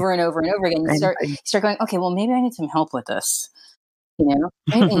situation over and over and over again, you start going, okay, well, maybe I need some help with this.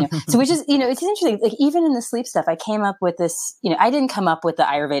 So which is, it's interesting. Like even in the sleep stuff, I came up with this, I didn't come up with the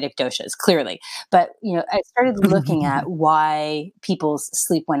Ayurvedic doshas clearly, but, I started looking at why people's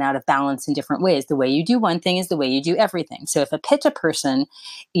sleep went out of balance in different ways. The way you do one thing is the way you do everything. So if a Pitta person,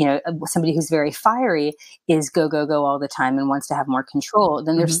 somebody who's very fiery is go, go, go all the time and wants to have more control,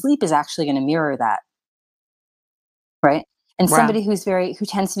 then their sleep is actually going to mirror that. Right. And somebody who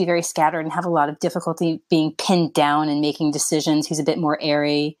tends to be very scattered and have a lot of difficulty being pinned down and making decisions, who's a bit more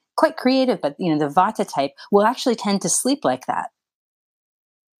airy, quite creative, but the Vata type will actually tend to sleep like that.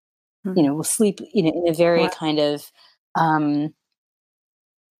 Will sleep, in a very kind of,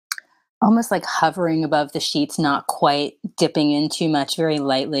 almost like hovering above the sheets, not quite dipping in too much, very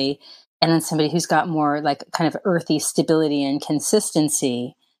lightly. And then somebody who's got more like kind of earthy stability and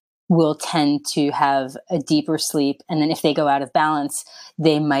consistency will tend to have a deeper sleep. And then if they go out of balance,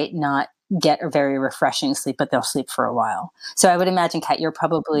 they might not get a very refreshing sleep, but they'll sleep for a while. So I would imagine, Kat, you're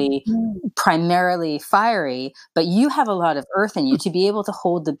probably primarily fiery, but you have a lot of earth in you to be able to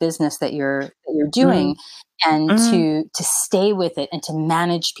hold the business that you're doing and to stay with it and to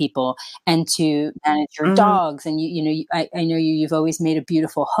manage people and to manage your dogs. And I know you've always made a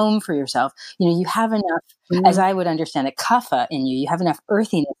beautiful home for yourself. You have enough, as I would understand it, kapha in you. You have enough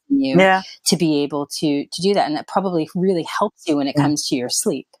earthiness in you to be able to do that. And that probably really helps you when it comes to your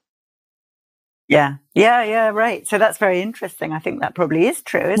sleep. Yeah, right. So that's very interesting. I think that probably is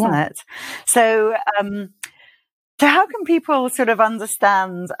true, isn't it? So, so how can people sort of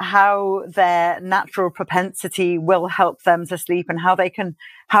understand how their natural propensity will help them to sleep, and how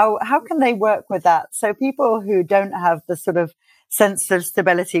can they work with that? So people who don't have the sort of sense of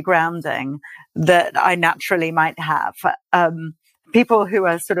stability grounding that I naturally might have, people who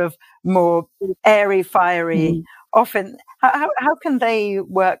are sort of more airy, fiery, often, how can they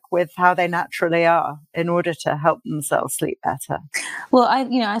work with how they naturally are in order to help themselves sleep better? Well,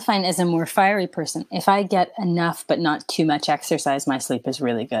 I find as a more fiery person, if I get enough but not too much exercise, my sleep is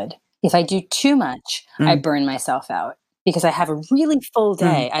really good. If I do too much, I burn myself out because I have a really full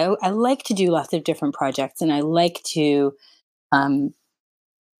day. I like to do lots of different projects, and I like to,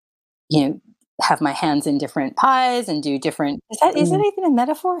 have my hands in different pies and do different. Is it even a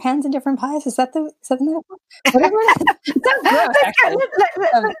metaphor? Hands in different pies? Is that the metaphor? Whatever it is. It sounds gross, actually.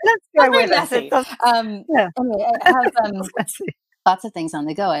 Let's go with messy. Anyway, I have lots of things on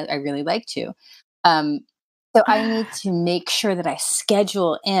the go. I really like to. So I need to make sure that I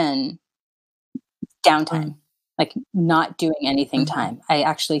schedule in downtime, like not doing anything time. I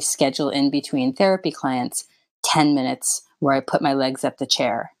actually schedule in between therapy clients 10 minutes where I put my legs up the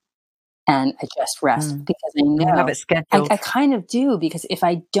chair and I just rest because I know have it scheduled. I kind of do, because if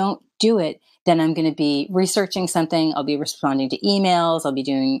I don't do it, then I'm going to be researching something. I'll be responding to emails. I'll be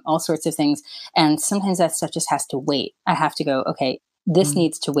doing all sorts of things. And sometimes that stuff just has to wait. I have to go, okay, this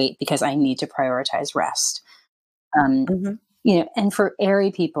needs to wait because I need to prioritize rest. And for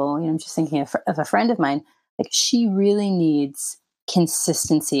airy people, I'm just thinking of a friend of mine, like she really needs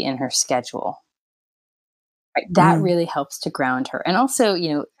consistency in her schedule. Right? That really helps to ground her. And also,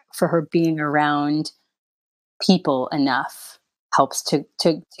 for her, being around people enough helps to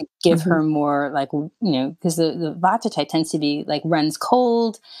give her more, like, because the Vata type tends to be like runs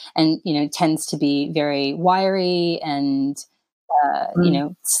cold and, tends to be very wiry and,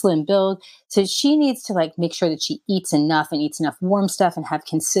 slim build. So she needs to like make sure that she eats enough and eats enough warm stuff and have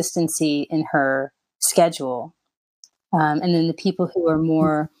consistency in her schedule. And then the people who are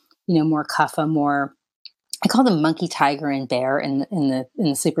more, more kapha, more I call them monkey, tiger, and bear in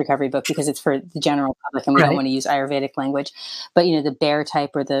the sleep recovery book, because it's for the general public and we don't Right. want to use Ayurvedic language. But the bear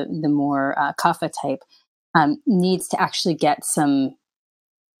type, or the more kapha type, needs to actually get some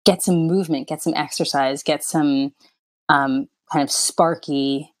movement, get some exercise, get some kind of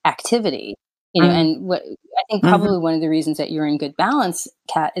sparky activity. Mm. And what I think Mhm. probably one of the reasons that you're in good balance,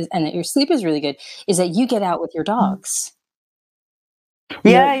 Kat, is, and that your sleep is really good, is that you get out with your Mm. dogs.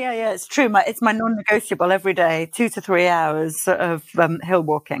 Yeah, yeah, yeah. It's true. It's my non-negotiable every day, 2 to 3 hours of hill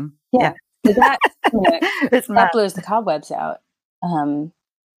walking. Yeah. Yeah, So that, it's mad. that blows the cobwebs out. Um,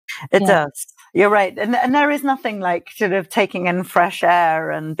 It yeah. does. You're right, and there is nothing like sort of taking in fresh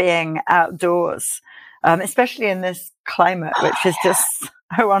air and being outdoors, especially in this climate, which is just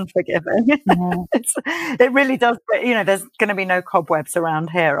so unforgiving. Yeah. It really does. But, there's going to be no cobwebs around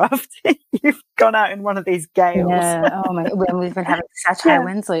here after you've gone out in one of these gales. Yeah. Oh my God. We've been having such high Yeah,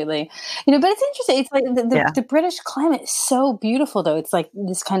 winds lately. But it's interesting. It's like yeah. the British climate is so beautiful, though. It's like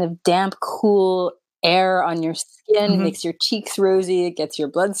this kind of damp, cool air on your skin. It Hmm. makes your cheeks rosy. It gets your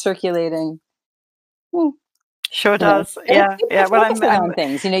blood circulating. Hmm. Sure does. Yeah, Keep yeah. you Well, focusing on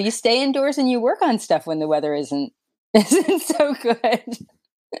things. You stay indoors and you work on stuff when the weather isn't isn't so good.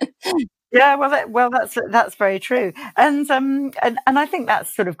 Yeah, that's very true, and I think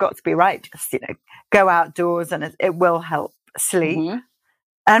that's sort of got to be right. Just go outdoors, and it will help sleep. Hmm.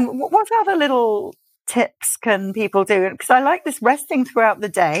 And what other little tips can people do? Because I like this resting throughout the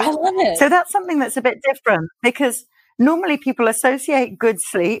day. I love it. So that's something that's a bit different, because normally people associate good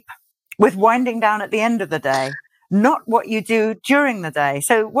sleep with winding down at the end of the day, not what you do during the day.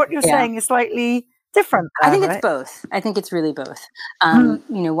 So what you're Yeah. saying is slightly different I there, think it's right? both. I think it's really both.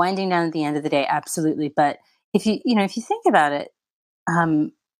 Mm. Winding down at the end of the day, absolutely. But if you think about it,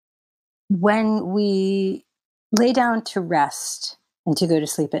 um, when we lay down to rest and to go to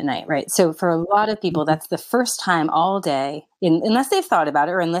sleep at night, right? So for a lot of people, Mhm. that's the first time all day, unless they've thought about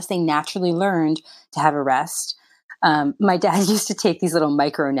it or unless they naturally learned to have a rest. My dad used to take these little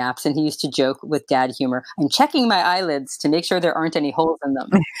micro naps, and he used to joke with dad humor, "I'm checking my eyelids to make sure there aren't any holes in them."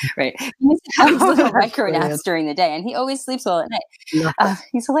 Right? He used to have these Oh, little that's micro naps brilliant. during the day, and he always sleeps well at night. Love it.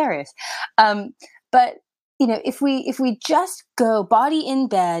 He's hilarious. But if we just go body in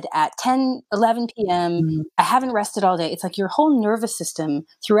bed at 10, 11 p.m., Mm. I haven't rested all day. It's like your whole nervous system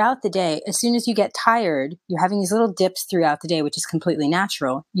throughout the day, as soon as you get tired, you're having these little dips throughout the day, which is completely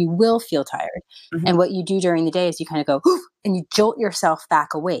natural. You will feel tired. Mhm. And what you do during the day is you kind of go, "Oof," and you jolt yourself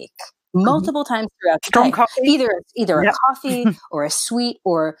back awake Mhm. multiple times throughout the Strong day. coffee? Either a Yep. coffee or a sweet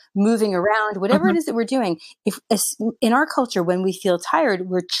or moving around, whatever it Mhm. is that we're doing. If in our culture, when we feel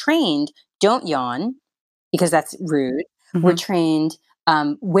tired, we're trained, don't yawn because that's rude. We're Mhm. trained,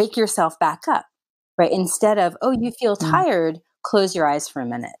 wake yourself back up, right? Instead of, oh, you feel Mm. tired, close your eyes for a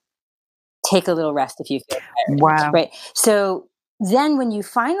minute. Take a little rest if you feel tired, Wow. right? So then when you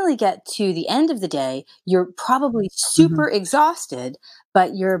finally get to the end of the day, you're probably Mhm. super exhausted,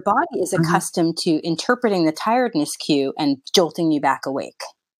 but your body is Mhm. accustomed to interpreting the tiredness cue and jolting you back awake.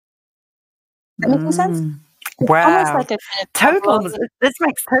 That making sense? Mm. It's almost Wow. like a kind of Total. Pavlovian. This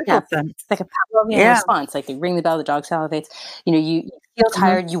makes Yeah, total sense. it's like a Pavlovian Yeah. response, like you ring the bell, the dog salivates. You feel Mhm.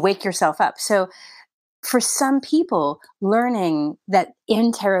 tired, you wake yourself up. So for some people, learning that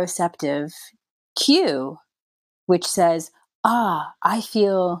interoceptive cue, which says, I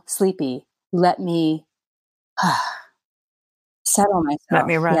feel sleepy, let me settle Let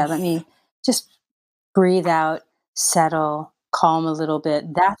me myself. Yeah, let rest. me just breathe out, settle, calm a little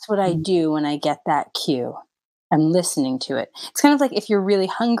bit. That's what I Mm. do when I get that cue. I'm listening to it. It's kind of like if you're really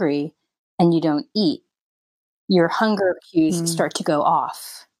hungry and you don't eat, your hunger cues Mm. start to go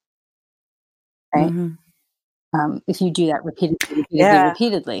off, right? Mhm. If you do that repeatedly, Yeah.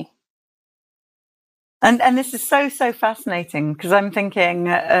 repeatedly. And this is so fascinating, because I'm thinking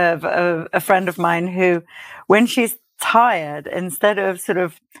of a friend of mine who, when she's tired, instead of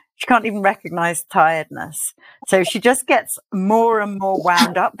she can't even recognize tiredness. So she just gets more and more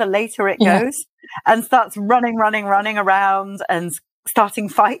wound up the later it Yeah, goes, and starts running around and starting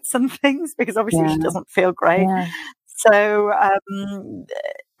fights and things, because obviously yeah, she doesn't feel great. yeah. So,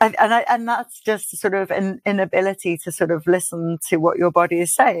 and that's just sort of an inability to sort of listen to what your body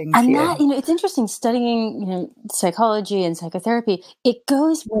is saying to And you. that, it's interesting studying, psychology and psychotherapy. It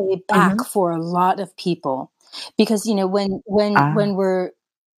goes way Hmm. back for a lot of people because, Ah. when we're,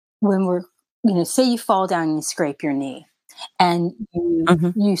 say you fall down and you scrape your knee and Hmm.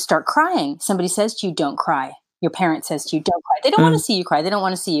 you start crying. Somebody says to you, don't cry. Your parent says to you, don't cry. They don't want to Mm. see you cry. They don't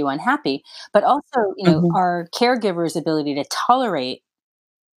want to see you unhappy. But also, Mhm. our caregiver's ability to tolerate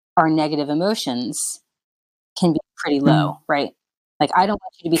our negative emotions can be pretty Mm. low, right? Like, I don't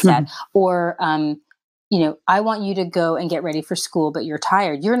want you to be sad. Or, I want you to go and get ready for school, but you're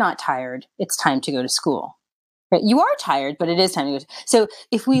tired. You're not tired. It's time to go to school. Right? You are tired, but it is time to go. So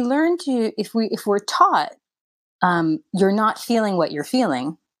if we learn to, if we're taught, you're not feeling what you're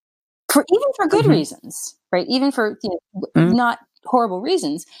feeling, even for good reasons, right? Even for not horrible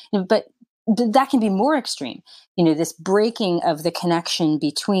reasons, but that can be more extreme. This breaking of the connection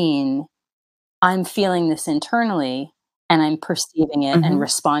between I'm feeling this internally and I'm perceiving it and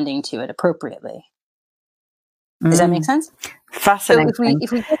responding to it appropriately. Does that make sense? Fascinating. So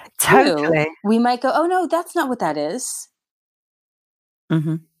if we get totally, we might go, oh no, that's not what that is.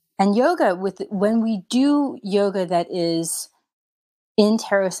 And yoga, when we do yoga that is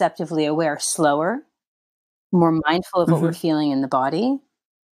interoceptively aware, slower, more mindful of what we're feeling in the body,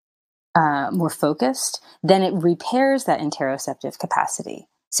 more focused, then it repairs that interoceptive capacity.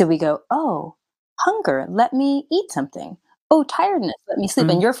 So we go, oh, hunger, let me eat something. Oh, tiredness, let me sleep.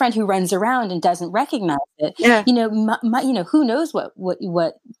 And your friend who runs around and doesn't recognize it, who knows what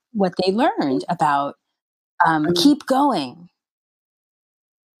they learned about keep going.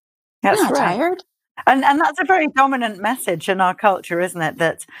 That's You're not right. tired. And that's a very dominant message in our culture, isn't it?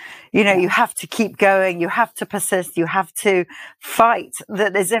 That, you have to keep going, you have to persist, you have to fight,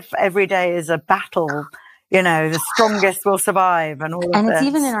 that as if every day is a battle, the strongest will survive and all of And this. it's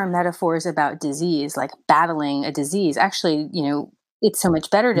even in our metaphors about disease, like battling a disease. Actually, it's so much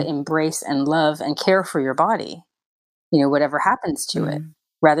better to embrace and love and care for your body, whatever happens to it,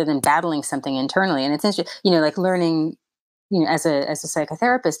 rather than battling something internally. And it's interesting, like learning, as a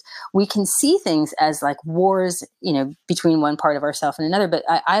psychotherapist, we can see things as like wars, between one part of ourselves and another. But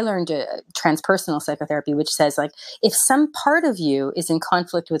I learned transpersonal psychotherapy, which says like, if some part of you is in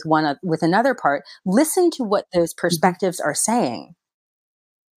conflict with another part, listen to what those perspectives are saying.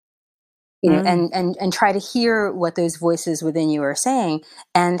 And try to hear what those voices within you are saying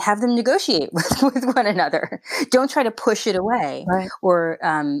and have them negotiate with one another. Don't try to push it away or,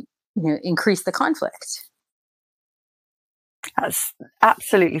 increase the conflict. That's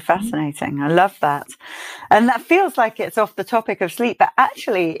absolutely fascinating. I love that. And that feels like it's off the topic of sleep, but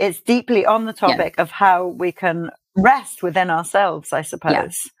actually it's deeply on the topic of how we can rest within ourselves, I suppose.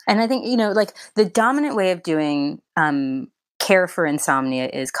 Yeah. And I think, like the dominant way of doing care for insomnia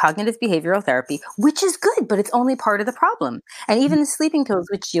is cognitive behavioral therapy, which is good, but it's only part of the problem. And even the sleeping pills,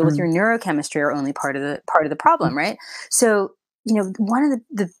 which deal with your neurochemistry, are only part of the problem, right? So, one of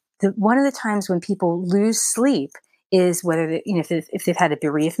the times when people lose sleep is whether if they've had a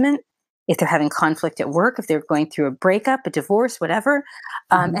bereavement, if they're having conflict at work, if they're going through a breakup, a divorce, whatever.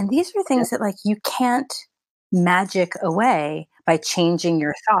 And these are things that like you can't magic away by changing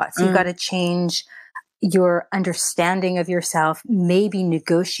your thoughts. You've got to change your understanding of yourself, maybe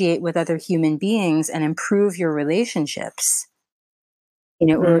negotiate with other human beings and improve your relationships,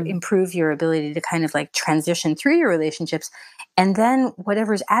 or improve your ability to kind of like transition through your relationships. And then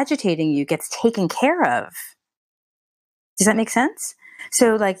whatever's agitating you gets taken care of. Does that make sense?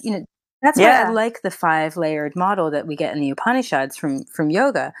 So like, that's why I like the 5-layered model that we get in the Upanishads from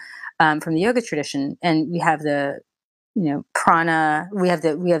yoga, from the yoga tradition. And we have the, prana, we have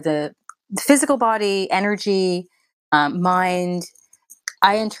the physical body, energy, mind.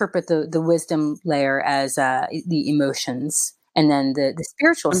 I interpret the wisdom layer as the emotions, and then the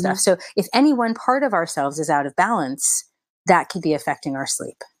spiritual stuff. So if any one part of ourselves is out of balance, that could be affecting our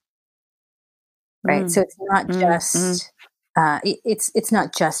sleep. Right. So it's not just it's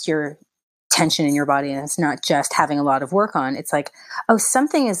not just your tension in your body, and it's not just having a lot of work on. It's like, oh,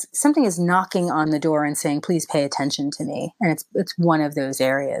 something is knocking on the door and saying, please pay attention to me. And it's one of those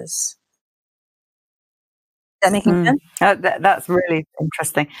areas. Is that making sense? That's really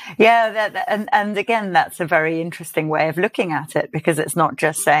interesting. Yeah, and again, that's a very interesting way of looking at it, because it's not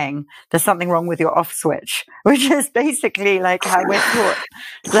just saying there's something wrong with your off switch, which is basically like how we're taught.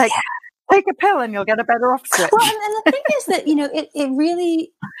 It's like, take a pill and you'll get a better off switch. Well, and the thing is that, it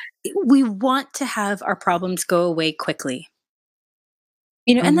really, we want to have our problems go away quickly.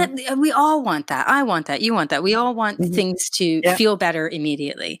 And that we all want that. I want that. You want that. We all want things to feel better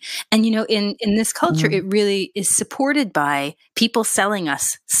immediately. And, in this culture, it really is supported by people selling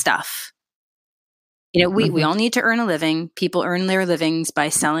us stuff. We all need to earn a living. People earn their livings by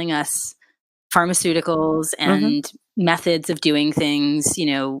selling us pharmaceuticals and methods of doing things,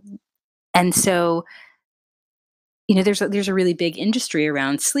 And so, there's a really big industry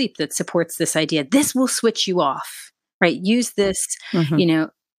around sleep that supports this idea. This will switch you off, right? Use this,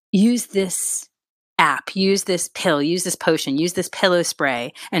 use this app, use this pill, use this potion, use this pillow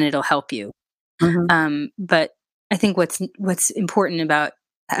spray, and it'll help you. But I think what's important about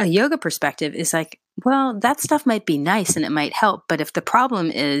a yoga perspective is like, well, that stuff might be nice and it might help, but if the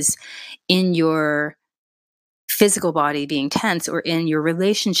problem is in your physical body being tense or in your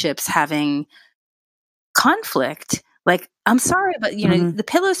relationships having conflict, like, I'm sorry, but the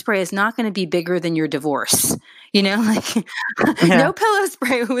pillow spray is not going to be bigger than your divorce. Like no pillow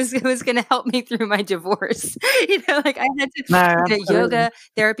spray was going to help me through my divorce. Like I had to yoga,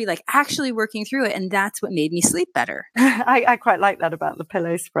 therapy, like actually working through it, and that's what made me sleep better. I quite like that about the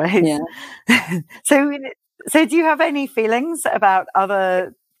pillow sprays. Yeah. So do you have any feelings about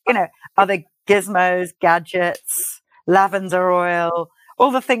other gizmos, gadgets, lavender oil,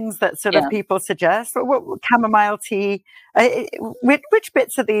 all the things that sort of people suggest? What chamomile tea? Which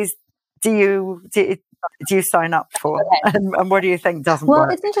bits of these do you sign up for? Okay. And what do you think doesn't work? Well,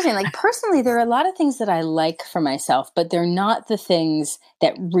 it's interesting. Like personally, there are a lot of things that I like for myself, but they're not the things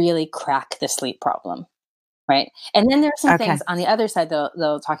that really crack the sleep problem, right? And then there are some things on the other side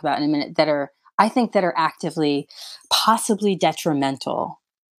they'll talk about in a minute that are, I think, that are actively possibly detrimental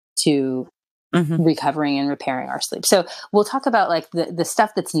to recovering and repairing our sleep. So we'll talk about like the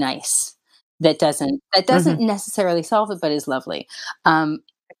stuff that's nice, that doesn't necessarily solve it, but is lovely.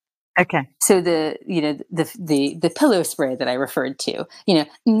 Okay. So the pillow spray that I referred to,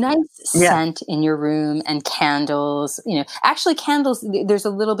 nice scent in your room, and candles, actually candles, there's a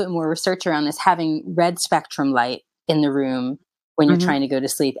little bit more research around this, having red spectrum light in the room when you're trying to go to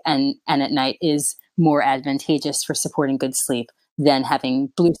sleep and at night is more advantageous for supporting good sleep than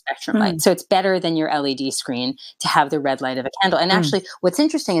having blue spectrum light. So it's better than your LED screen to have the red light of a candle. And actually what's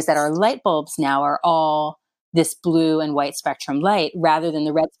interesting is that our light bulbs now are all this blue and white spectrum light rather than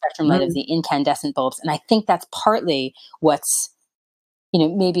the red spectrum light of the incandescent bulbs. And I think that's partly what's,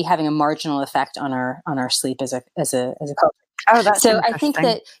 maybe having a marginal effect on our sleep as a culture. Oh, that's so I think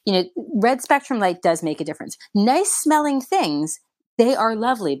that, red spectrum light does make a difference. Nice smelling things, they are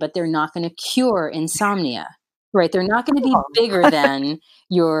lovely, but they're not going to cure insomnia. Right. They're not going to be bigger than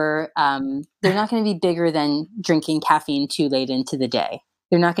they're not going to be bigger than drinking caffeine too late into the day.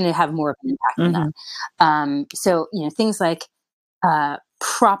 They're not going to have more of an impact than that. So, things like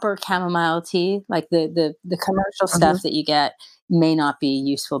proper chamomile tea, like the commercial stuff that you get may not be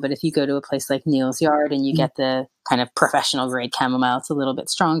useful. But if you go to a place like Neal's Yard and you get the kind of professional grade chamomile, it's a little bit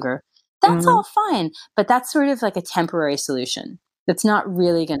stronger. That's all fine. But that's sort of like a temporary solution. That's not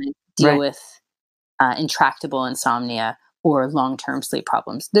really going to deal with intractable insomnia or long-term sleep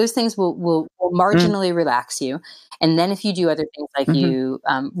problems. Those things will marginally relax you. And then if you do other things like you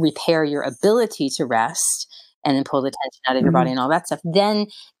repair your ability to rest and then pull the tension out of your body and all that stuff, then,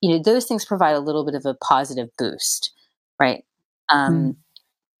 those things provide a little bit of a positive boost, right?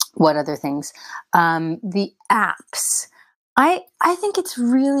 What other things? The apps. I think it's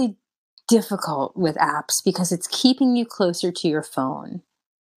really difficult with apps because it's keeping you closer to your phone.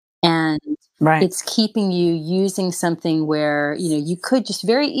 And it's keeping you using something where, you could just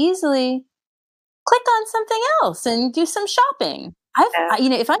very easily click on something else and do some shopping.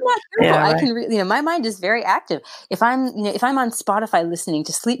 If I'm not careful, I can, my mind is very active. If I'm on Spotify listening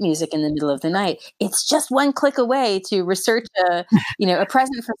to sleep music in the middle of the night, it's just one click away to research a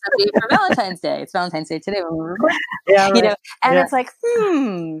present for somebody for Valentine's Day. It's Valentine's Day today when we're recording. It's like,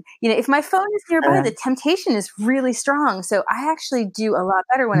 if my phone is nearby, the temptation is really strong. So I actually do a lot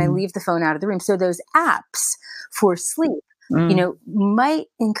better when I leave the phone out of the room. So those apps for sleep, might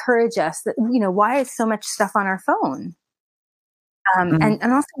encourage us that, why is so much stuff on our phone? And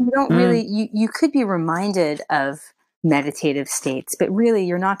also you don't really, you could be reminded of meditative states, but really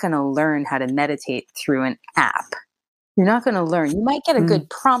you're not going to learn how to meditate through an app. You're not going to learn. You might get a good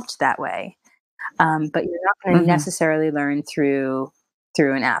prompt that way, but you're not going to necessarily learn through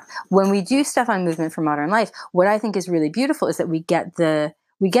an app. When we do stuff on Movement for Modern Life, what I think is really beautiful is that we get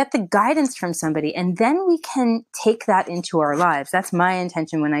the guidance from somebody, and then we can take that into our lives. That's my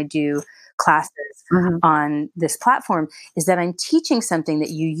intention when I do classes on this platform, is that I'm teaching something that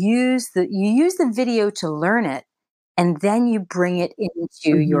you use the video to learn it, and then you bring it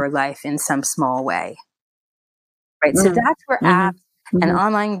into your life in some small way. Right. So that's where apps and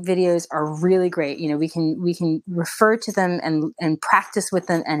online videos are really great. We can refer to them and practice with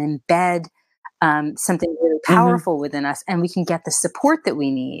them and embed something really powerful within us, and we can get the support that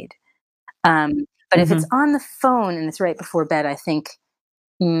we need. But if it's on the phone and it's right before bed, I think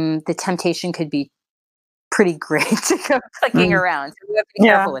the temptation could be pretty great to go clicking around. So we have to be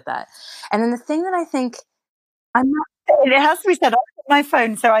careful with that. And then the thing that I think it has to be said, I put my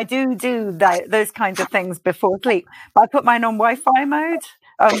phone, so I do those kinds of things before sleep. But I put mine on Wi-Fi mode,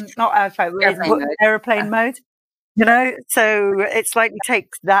 not Wi-Fi, airplane mode. So it's like it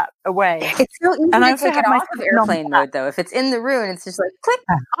takes that away. It's so easy to take it off of airplane mode, though. If it's in the room, it's just like click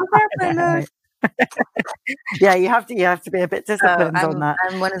off airplane mode. Yeah, you have to be a bit disciplined on that.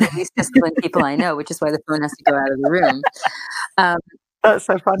 I'm one of the least disciplined people I know, which is why the phone has to go out of the room. That's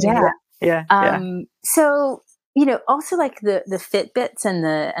so funny. Yeah. Yeah. So, also like the Fitbits and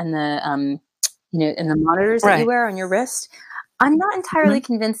the and the monitors that you Right. wear on your wrist, I'm not entirely Mhm.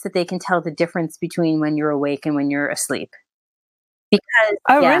 convinced that they can tell the difference between when you're awake and when you're asleep. Because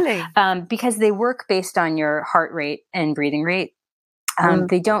Oh, really? because they work based on your heart rate and breathing rate. Mm.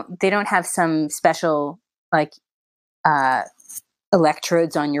 They don't have some special like uh,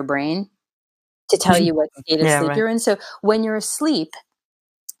 electrodes on your brain to tell you what state of Yeah, sleep right. you're in. So when you're asleep,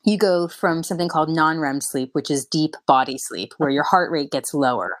 you go from something called non-REM sleep, which is deep body sleep, where your heart rate gets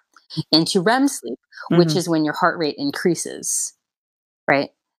lower, into REM sleep, which Mhm. is when your heart rate increases,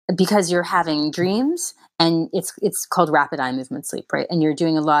 right? Because you're having dreams, and it's called rapid eye movement sleep, right? And you're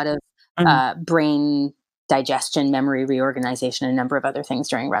doing a lot of Mm. brain digestion, memory reorganization, and a number of other things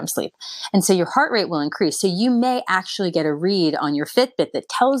during REM sleep. And so your heart rate will increase. So you may actually get a read on your Fitbit that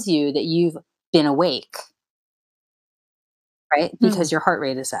tells you that you've been awake, right? Because Mm. your heart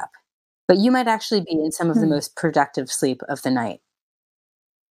rate is up. But you might actually be in some of the Mm. most productive sleep of the night,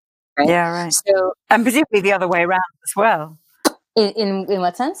 right? Yeah, right. So And presumably the other way around as well. in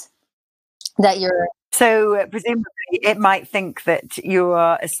what sense? That you're So presumably it might think that you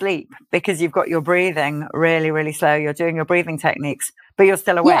are asleep because you've got your breathing really, really slow. You're doing your breathing techniques, but you're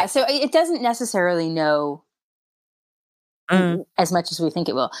still yeah, awake. so it doesn't necessarily know Mm. as much as we think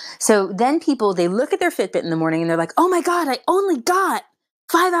it will. So then people, they look at their Fitbit in the morning and they're like, "Oh my god, I only got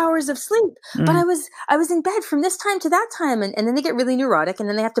 5 hours of sleep, but Mm. I was in bed from this time to that time," and then they get really neurotic, and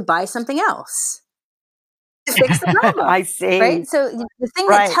then they have to buy something else to fix the problem, I see. right? So the thing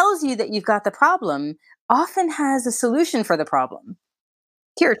that Right. tells you that you've got the problem often has a solution for the problem.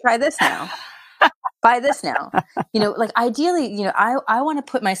 Here, try this now. Buy this now. Like ideally, I want to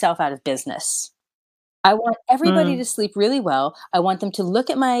put myself out of business. I want everybody Mm. to sleep really well. I want them to look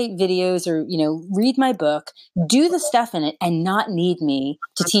at my videos or, read my book, do the stuff in it, and not need me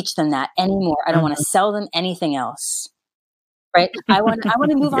to teach them that anymore. I don't want to Mhm. sell them anything else. Right? I want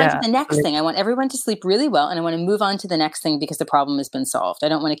to move on to Yeah, the next absolutely. thing. I want everyone to sleep really well, and I want to move on to the next thing because the problem has been solved. I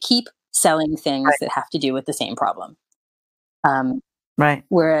don't want to keep selling things Right. that have to do with the same problem. Um, Right.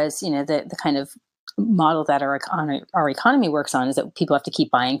 Whereas, the kind of model that our economy works on is that people have to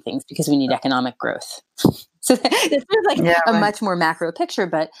keep buying things because we need economic growth. So it's sort of like Yeah, a right. much more macro picture,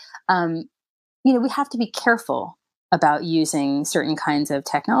 but we have to be careful about using certain kinds of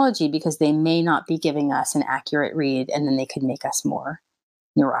technology because they may not be giving us an accurate read, and then they could make us more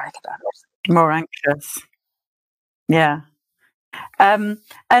neurotic about it. More anxious. Yeah. Um,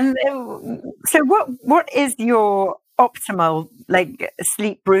 and so what is your optimal like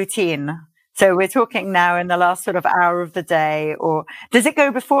sleep routine? So we're talking now in the last sort of hour of the day, or does it go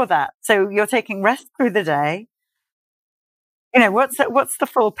before that? So you're taking rest through the day. What's the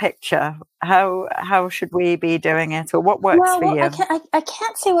full picture? How should we be doing it, or what works for Well, I you? can't. I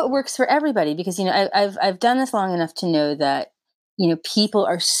can't say what works for everybody because I've done this long enough to know that people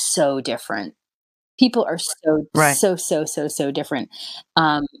are so different. People are so Right. so so so so different,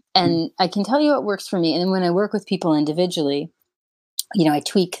 Mm. and I can tell you what works for me. And then when I work with people individually, I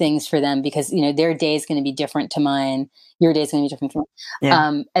tweak things for them because their day is going to be different to mine. Your day is going to be different from, Yeah.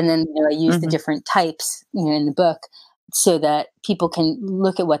 and then I use the Hmm. different types in the book so that people can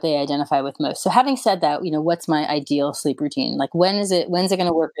look at what they identify with most. So having said that, what's my ideal sleep routine? Like when's it going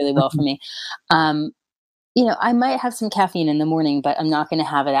to work really well for Hmm. me? Um, I might have some caffeine in the morning, but I'm not going to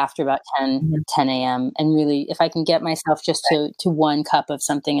have it after about 10, Hmm. 10 a.m. And really, if I can get myself just to 1 cup of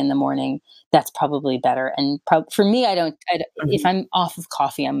something in the morning, that's probably better. And for me, if Hmm. I'm off of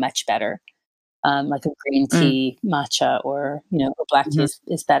coffee, I'm much better. Like a green Mm. tea, matcha, or a black tea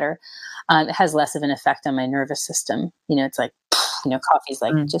Hmm. is better. It has less of an effect on my nervous system. It's like coffee's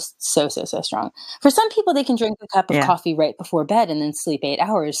like Mm. just so so so strong. For some people, they can drink a cup of Yeah, coffee right before bed and then sleep 8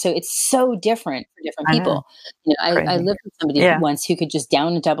 hours. So it's so different for different I know. people. I Crazy. lived with somebody Yeah. once who could just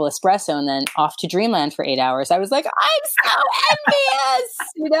down a double espresso and then off to dreamland for 8 hours. I was like, I'm so envious.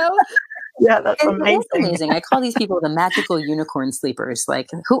 Yeah, that's And it is amazing. amazing. I call these people the magical unicorn sleepers. Like,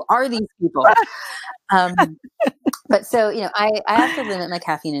 who are these people? Um, but so I have to limit my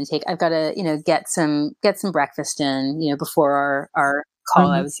caffeine intake. I've got to get some breakfast in. Before our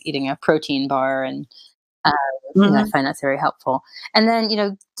call, I Mhm. was eating a protein bar, and uh, I Mhm. find that's very helpful. And then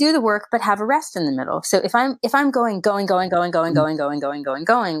do the work, but have a rest in the middle. So if I'm Mm.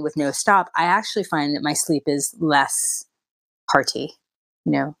 going with no stop, I actually find that my sleep is less hearty.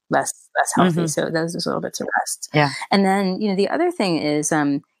 Less healthy. Mhm. So those are little bits of rest. Yeah. And then the other thing is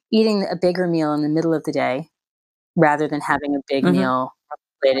eating a bigger meal in the middle of the day rather than having a big Mhm. meal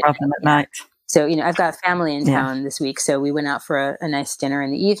late at Rather night. than at Yeah. night. So, I've got a family in town this week, so we went out for a nice dinner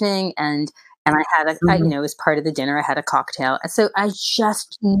in the evening, and I had as part of the dinner, I had a cocktail. So I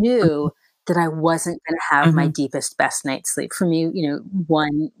just knew that I wasn't going to have my deepest, best night's sleep. For me,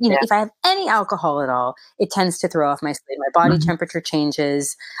 if I have any alcohol at all, it tends to throw off my sleep. My body temperature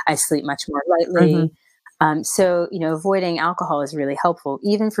changes. I sleep much more lightly. So, avoiding alcohol is really helpful,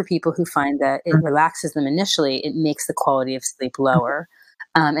 even for people who find that it relaxes them initially. It makes the quality of sleep lower.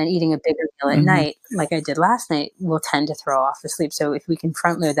 And eating a bigger meal at night, like I did last night, will tend to throw off the sleep. So if we can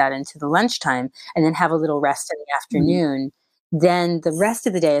front load that into the lunchtime and then have a little rest in the afternoon, then the rest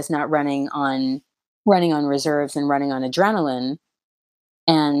of the day is not running on reserves and running on adrenaline,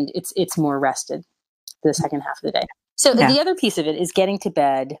 and it's more rested the second half of the day. So the other piece of it is getting to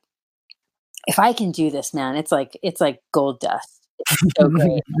bed. If I can do this, man, it's like gold dust. It's so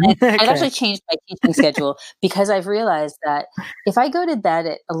great. I've actually changed my teaching schedule because I've realized that if I go to bed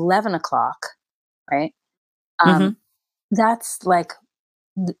at 11 o'clock, right, that's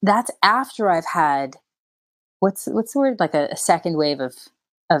after I've had what's the word, like a second wave of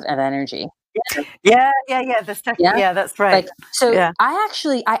energy. Yeah. That's right. I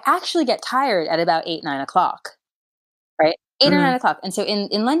actually get tired at about 8-9 o'clock, right? 8 or 9 o'clock. And so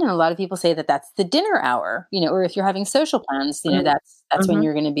in London, a lot of people say that that's the dinner hour, or if you're having social plans, that's when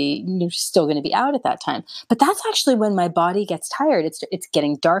you're still going to be out at that time. But that's actually when my body gets tired. It's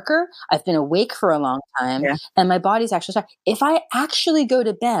getting darker. I've been awake for a long time and my body's actually tired. If I actually go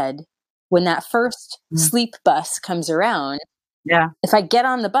to bed when that first sleep bus comes around, if I get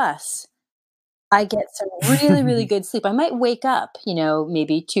on the bus, I get some really, really good sleep. I might wake up,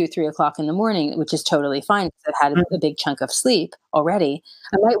 maybe 2-3 o'clock in the morning, which is totally fine because I've had a big chunk of sleep already.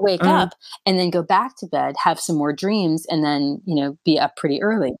 I might wake up and then go back to bed, have some more dreams, and then, be up pretty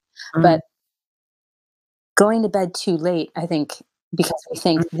early. But going to bed too late, I think, because we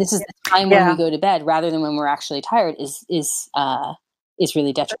think this is the time when we go to bed rather than when we're actually tired is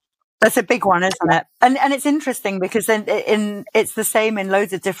really detrimental. That's a big one, isn't it? And it's interesting because it's the same in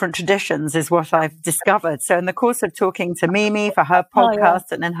loads of different traditions, is what I've discovered. So in the course of talking to Mimi for her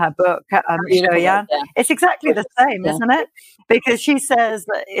podcast and in her book, Shoyan, it's exactly the same, isn't it? Because she says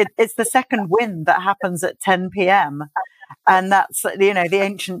that it's the second wind that happens at 10 p.m. And that's, the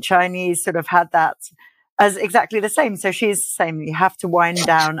ancient Chinese sort of had that as exactly the same. So she's saying you have to wind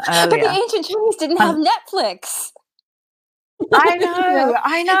down earlier. But the ancient Chinese didn't have Netflix. I know.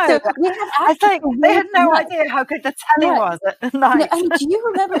 So I think they had no idea how good the telly was at night. No, do you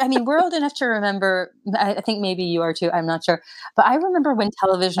remember? We're old enough to remember. I think maybe you are too. I'm not sure. But I remember when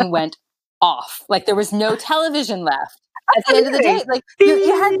television went off. Like there was no television left at the end of the day. Like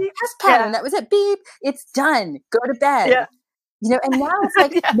you had a test pattern. That was it. Beep. It's done. Go to bed. And now it's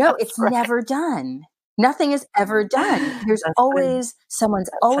like no, it's never done. Nothing is ever done. There's someone's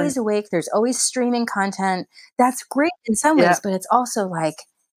always awake. There's always streaming content. That's great in some ways, but it's also like,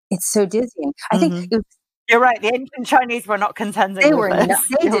 it's so dizzying. I think you're right. The ancient Chinese were not contending with this.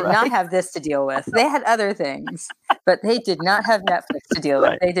 They did not have this to deal with. They had other things, but they did not have Netflix to deal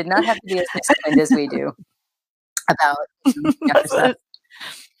with. They did not have to be as disciplined as we do about stuff.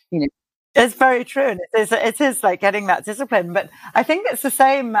 It's very true. And it is like getting that discipline. But I think it's the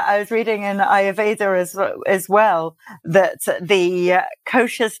same. I was reading in Ayurveda as well, that the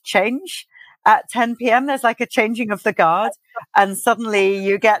koshas change at 10 p.m. There's like a changing of the guard. And suddenly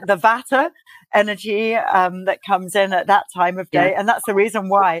you get the vata energy that comes in at that time of day. And that's the reason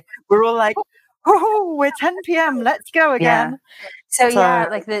why we're all like, oh, we're 10 p.m. Let's go again. So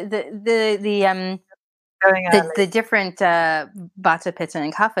like the different Vata, Pitta,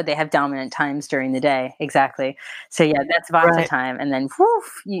 and Kapha, they have dominant times during the day. Exactly. So that's Vata time, and then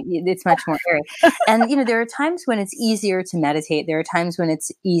it's much more airy. And there are times when it's easier to meditate. There are times when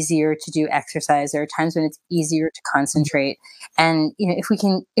it's easier to do exercise. There are times when it's easier to concentrate. And if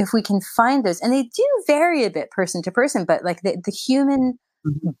we can find those, and they do vary a bit person to person, but like the human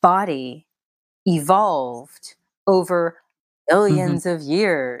body evolved over billions of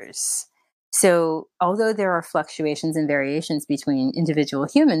years. So although there are fluctuations and variations between individual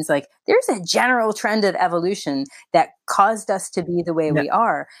humans, like there's a general trend of evolution that caused us to be the way we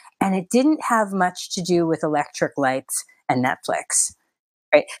are. And it didn't have much to do with electric lights and Netflix,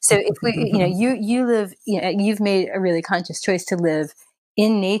 right? So if we, you live, you've made a really conscious choice to live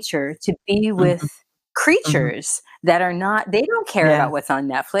in nature, to be with creatures that are not, they don't care about what's on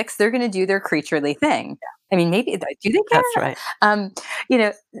Netflix. They're going to do their creaturely thing. I mean, maybe, do they care? That's right.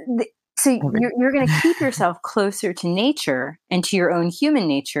 So you're going to keep yourself closer to nature and to your own human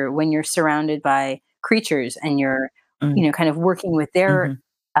nature when you're surrounded by creatures and you're, kind of working with their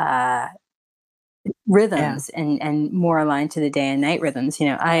rhythms and more aligned to the day and night rhythms.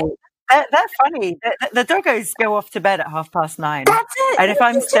 they're funny. The doggos go off to bed at 9:30. That's it. And if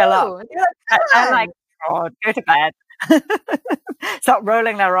I'm still up, they're like, oh, go to bed. Start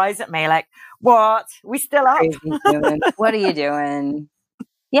rolling their eyes at me like, what? We still up? What are you doing?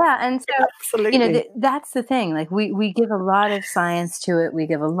 Yeah. And so, absolutely. that's the thing. Like we give a lot of science to it. We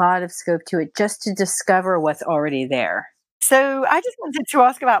give a lot of scope to it just to discover what's already there. So I just wanted to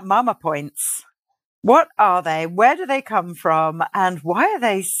ask about mama points. What are they? Where do they come from? And why are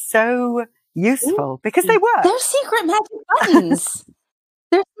they so useful? Because they work. They're secret magic buttons.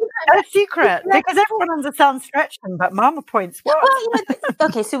 They're secret because everyone understands stretching, but mama points, what? Well,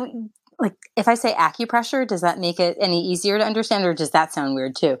 okay, so like if I say acupressure, does that make it any easier to understand, or does that sound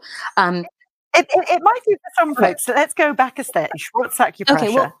weird too? It might be for some folks. So let's go back a stage. What's acupressure?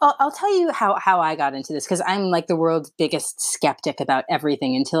 Okay, well, I'll tell you how I got into this, because I'm like the world's biggest skeptic about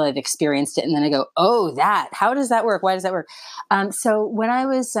everything until I've experienced it, and then I go, "Oh, how does that work? Why does that work?" So when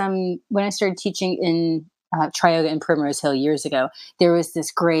I started teaching in Tri Yoga in Primrose Hill years ago, there was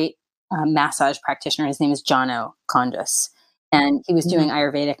this great massage practitioner. His name is Jono Kondus. And he was doing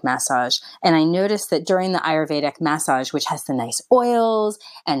Ayurvedic massage. And I noticed that during the Ayurvedic massage, which has the nice oils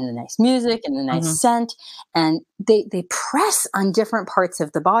and the nice music and the nice scent, and they press on different parts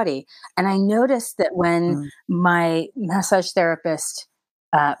of the body. And I noticed that when my massage therapist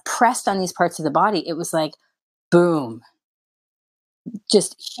pressed on these parts of the body, it was like, boom,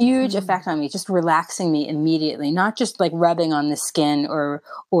 just huge effect on me, just relaxing me immediately, not just like rubbing on the skin or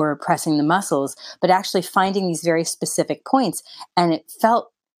pressing the muscles, but actually finding these very specific points. And it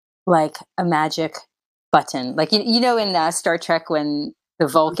felt like a magic button. Like, in Star Trek, when the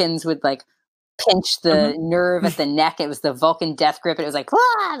Vulcans would like pinch the nerve at the neck, it was the Vulcan death grip. And it was like,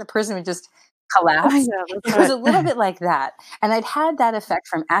 the person would just collapse. It was a little bit like that. And I'd had that effect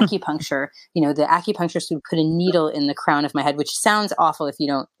from acupuncture. The acupuncturist would put a needle in the crown of my head, which sounds awful if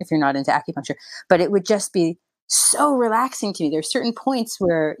you're not into acupuncture, but it would just be so relaxing to me. There's certain points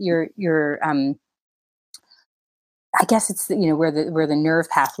where you're I guess it's where the nerve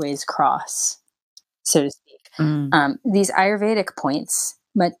pathways cross, so to speak. These Ayurvedic points,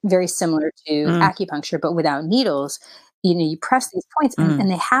 but very similar to acupuncture, but without needles. You press these points and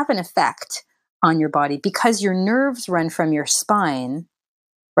they have an effect on your body, because your nerves run from your spine,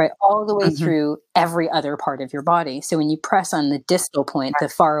 right, all the way through every other part of your body. So when you press on the distal point, the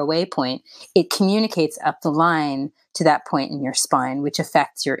far away point, it communicates up the line to that point in your spine, which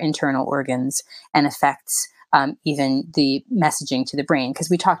affects your internal organs and affects even the messaging to the brain. Because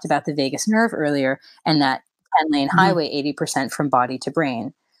we talked about the vagus nerve earlier, and that 10-lane highway, 80% from body to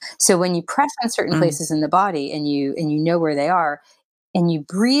brain. So when you press on certain places in the body and you know where they are, and you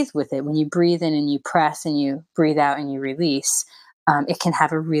breathe with it, when you breathe in and you press and you breathe out and you release, it can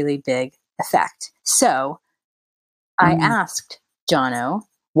have a really big effect. So I asked Jono,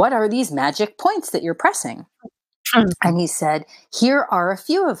 what are these magic points that you're pressing? And he said, here are a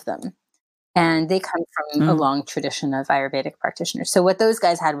few of them. And they come from a long tradition of Ayurvedic practitioners. So what those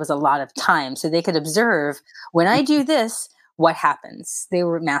guys had was a lot of time, so they could observe, when I do this, what happens? They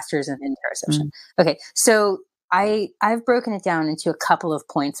were masters of interoception. Okay, so I've broken it down into a couple of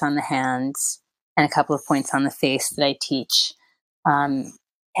points on the hands and a couple of points on the face that I teach.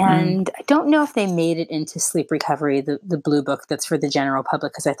 And I don't know if they made it into Sleep Recovery, the blue book that's for the general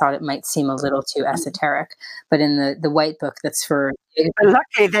public, because I thought it might seem a little too esoteric. But in the white book that's for...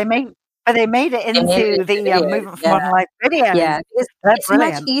 Luckily, they made it into the Movement for Modern Life video. Yeah, it's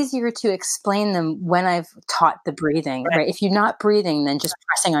much easier to explain them when I've taught the breathing, right? If you're not breathing, then just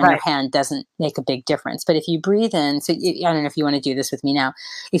pressing on your hand doesn't make a big difference. But if you breathe in, so I don't know if you want to do this with me now.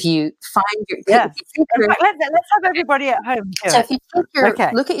 If you find your... let's have everybody at home do so it. if you take your...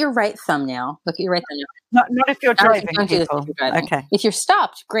 Look at your right thumbnail. Look at your right thumbnail. Not if you're driving, don't do this if you're driving. Okay. If you're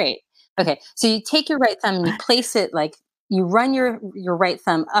stopped, great. Okay, so you take your right thumb and you place it like... You run your right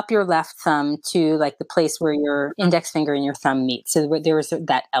thumb up your left thumb to like the place where your index finger and your thumb meet. So there was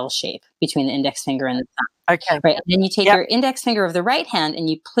that L shape between the index finger and the thumb. Okay. Right. And then you take your index finger of the right hand and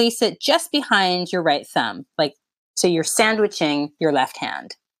you place it just behind your right thumb. Like, so you're sandwiching your left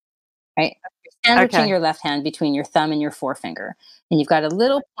hand, right? You're sandwiching your left hand between your thumb and your forefinger. And you've got a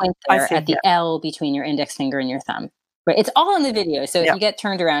little point there at the L between your index finger and your thumb. Right. It's all in the video. So if you get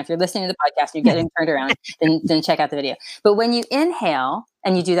turned around, if you're listening to the podcast and you're getting turned around, then check out the video. But when you inhale,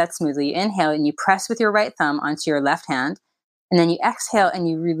 and you do that smoothly, you inhale and you press with your right thumb onto your left hand, and then you exhale and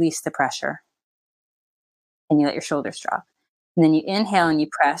you release the pressure. And you let your shoulders drop. And then you inhale and you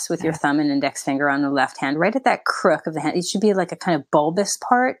press with your thumb and index finger on the left hand, right at that crook of the hand. It should be like a kind of bulbous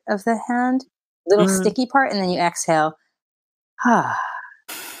part of the hand, little sticky part. And then you exhale, and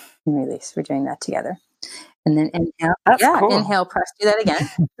release. We're doing that together. And then inhale. That's cool. Inhale, press. Do that again.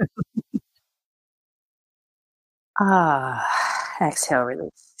 Exhale,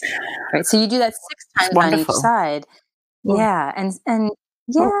 release. Right. So you do that 6 It's times on each wonderful. side. Oh, Yeah. And oh.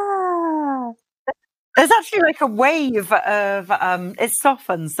 yeah. There's actually like a wave of it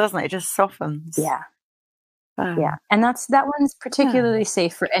softens, doesn't it? It just softens. Yeah. Yeah. Um, And that one's yeah, particularly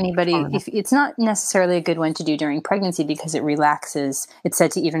safe for anybody. foreigner. If it's not necessarily a good one to do during pregnancy because it relaxes, it's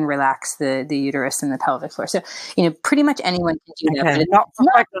said to even relax the uterus and the pelvic floor. So, pretty much anyone can do that, but Okay, it's not for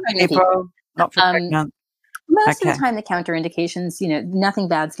not for pregnant pregnant people. people. Not for Um, pregnant. Most of the Okay. time, the counterindications, nothing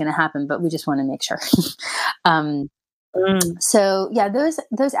bad's going to happen, but we just want to make sure. um, Mm, so yeah, those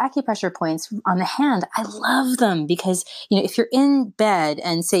acupressure points on the hand, I love them because if you're in bed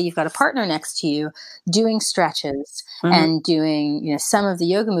and say you've got a partner next to you doing stretches mhm, and doing some of the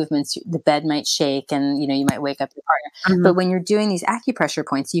yoga movements, the bed might shake and you might wake up your partner. mhm, But when you're doing these acupressure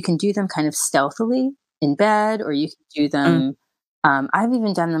points, you can do them kind of stealthily in bed, or you can do mm, them. I've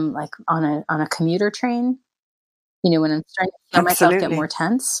even done them like on a commuter train. When I'm starting to feel myself get more absolutely.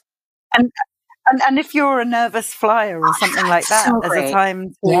 tense. And and if you're a nervous flyer or something like It's that, so there's a great. time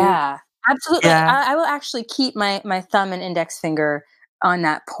to Yeah, absolutely. yeah. I will actually keep my thumb and index finger on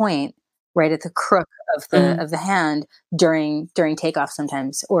that point right at the crook of the Mhm, of the hand during takeoff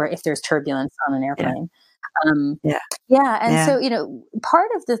sometimes, or if there's turbulence on an yeah, airplane. Um, yeah, yeah, and yeah. so part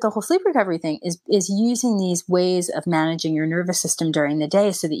of the whole sleep recovery thing is using these ways of managing your nervous system during the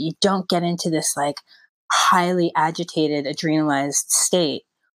day so that you don't get into this like highly agitated, adrenalized state,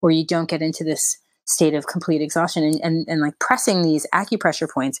 or you don't get into this state of complete exhaustion and like pressing these acupressure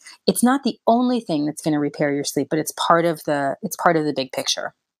points. It's not the only thing that's going to repair your sleep, but it's part of the big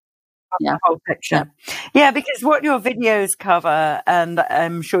picture. Yeah. The whole Yeah. picture. Yeah, because what your videos cover, and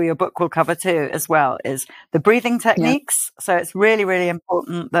I'm sure your book will cover too as well, is the breathing Yeah. techniques. So it's really, really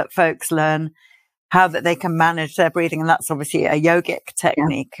important that folks learn how that they can manage their breathing, and that's obviously a yogic Yeah.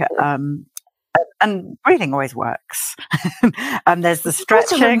 technique. And breathing always works. And there's the We need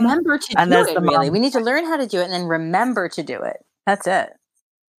to stretching, remember to and do there's it, the really. mind. We need to learn how to do it and then remember to do it. That's it. Yeah.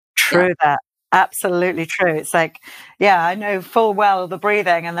 True that. Absolutely true. It's like, yeah, I know full well the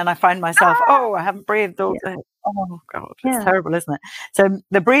breathing, and then I find myself, Ah! oh, I haven't breathed all Yeah. day. Oh God, it's Yeah. terrible, isn't it? So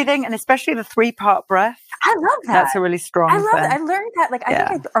the breathing, and especially the 3-part breath, I love that's that. a really I strong love it. I thing. learned that, like, I think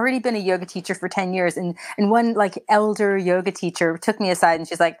Yeah. I've already been a yoga teacher for 10 years. And one, like, elder yoga teacher took me aside and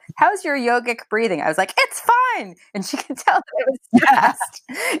she's like, how's your yogic breathing? I was like, it's fine. And she could tell that I was stressed.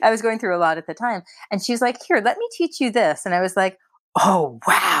 I was going through a lot at the time. And she's like, here, let me teach you this. And I was like, oh,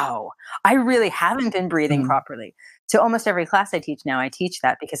 wow. I really haven't been breathing Mm. properly. So almost every class I teach now, I teach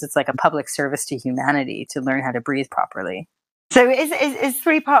that because it's like a public service to humanity to learn how to breathe properly. So is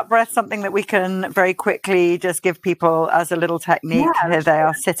 3-part breath something that we can very quickly just give people as a little technique? Yeah. Here they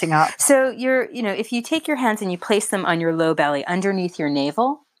are sitting up. So if you take your hands and you place them on your low belly underneath your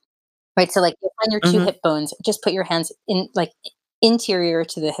navel, right? So like on your two Hmm. hip bones, just put your hands in like interior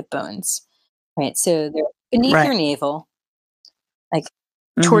to the hip bones, right? So they're beneath Right. your navel, like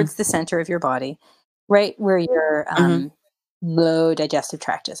Hmm. towards the center of your body, right where your Hmm. low digestive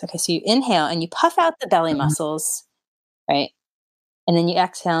tract is. Okay, so you inhale and you puff out the belly Hmm. muscles, right? And then you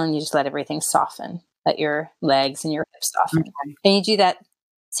exhale and you just let everything soften. Let your legs and your hips soften. Okay. And you do that,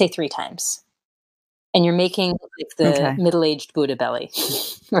 say 3 times. And you're making like the Okay. middle-aged Buddha belly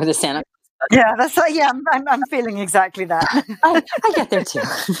or the Santa. Yeah, that's yeah. I'm feeling exactly that. I get there too.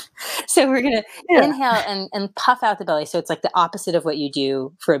 So we're gonna Yeah. inhale and puff out the belly. So it's like the opposite of what you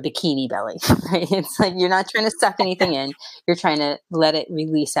do for a bikini belly, right? It's like you're not trying to suck anything in. You're trying to let it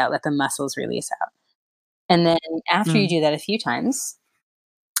release out, let the muscles release out. And then after you Mm. do that a few times,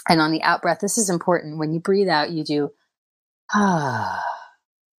 and on the out breath, this is important. When you breathe out, you do ah.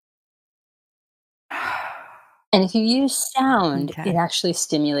 And if you use sound, it Okay. actually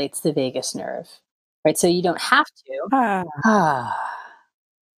stimulates the vagus nerve, right? So you don't have to. Ah, Ah.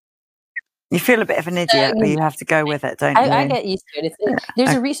 you feel a bit of an idiot, but You you know, have to go with it, don't I you? get used to it.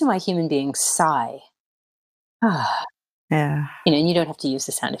 There's I, a reason why human beings sigh. Ah. yeah. And you don't have to use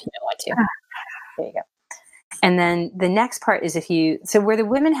the sound if you don't want to. There you go. And then the next part is so where the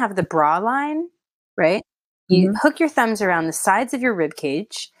women have the bra line, right? You Hmm. hook your thumbs around the sides of your rib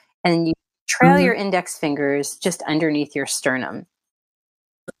cage and you trail Hmm. your index fingers just underneath your sternum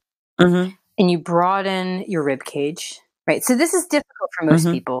Hmm. and you broaden your rib cage, right? So this is difficult for most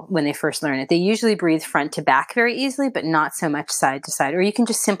Hmm. people when they first learn it. They usually breathe front to back very easily, but not so much side to side. Or you can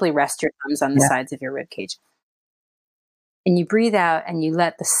just simply rest your thumbs on the Yeah. sides of your rib cage. And you breathe out and you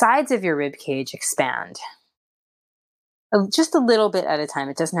let the sides of your rib cage expand. Just a little bit at a time.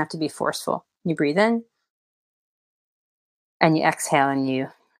 It doesn't have to be forceful. You breathe in and you exhale and you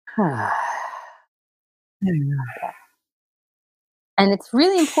Yeah. and it's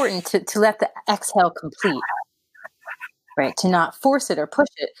really important to let the exhale complete. right? To not force it or push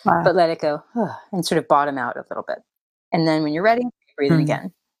it, Wow. but let it go and sort of bottom out a little bit. And then when you're ready, breathe in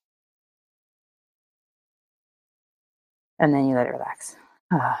again. And then you let it relax.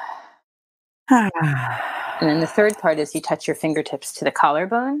 And then the third part is you touch your fingertips to the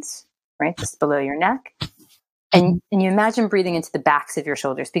collarbones, right? Just below your neck. And you imagine breathing into the backs of your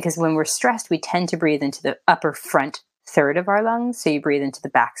shoulders, because when we're stressed, we tend to breathe into the upper front third of our lungs. So you breathe into the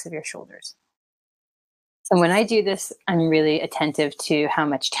backs of your shoulders. So when I do this, I'm really attentive to how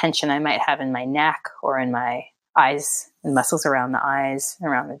much tension I might have in my neck or in my eyes and muscles around the eyes,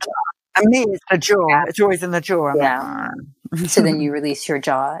 around the jaw. And me, it's the jaw. Yeah. It's always in the jaw. I'm like, so then you release your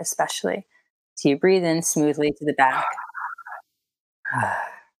jaw, especially. So you breathe in smoothly to the back.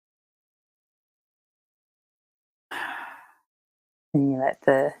 And you let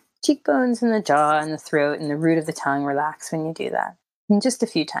the cheekbones and the jaw and the throat and the root of the tongue relax when you do that. And just a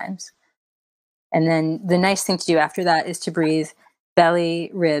few times. And then the nice thing to do after that is to breathe belly,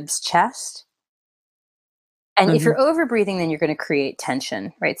 ribs, chest. And if you're over breathing, then you're going to create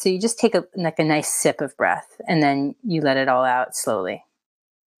tension, right? So you just take a nice sip of breath and then you let it all out slowly.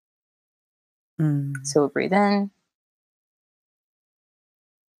 So we'll breathe in. And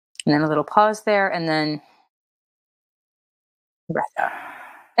then a little pause there, and then breath out.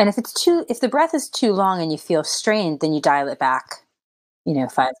 And if the breath is too long and you feel strained, then you dial it back,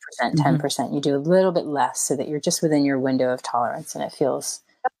 5%, 10%. You do a little bit less so that you're just within your window of tolerance, and it feels.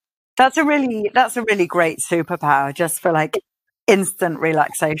 That's a really great superpower, just for like instant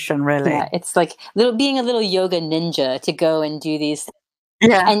relaxation, really. Yeah, it's like being a little yoga ninja to go and do these things.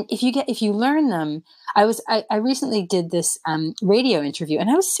 Yeah. And if you learn them, I recently did this radio interview,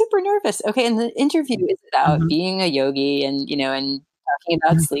 and I was super nervous. Okay. And the interview is about being a yogi and, and talking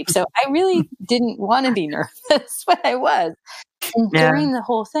about sleep. So I really didn't want to be nervous, but I was. And during the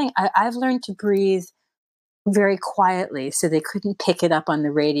whole thing, I've learned to breathe very quietly, so they couldn't pick it up on the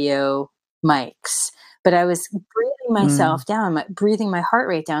radio mics. But I was breathing myself down, breathing my heart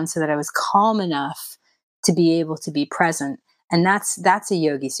rate down so that I was calm enough to be able to be present. And that's a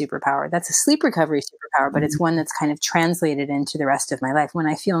yogi superpower. That's a sleep recovery superpower, but it's one that's kind of translated into the rest of my life. When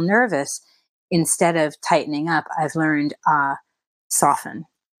I feel nervous, instead of tightening up, I've learned soften.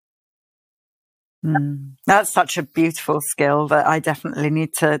 That's such a beautiful skill that I definitely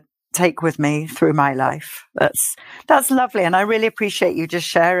need to take with me through my life. That's lovely. And I really appreciate you just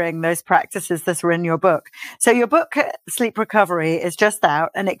sharing those practices that are in your book. So your book, Sleep Recovery, is just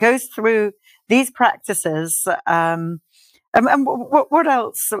out, and it goes through these practices. And what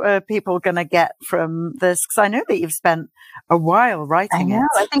else are people going to get from this? Because I know that you've spent a while writing it.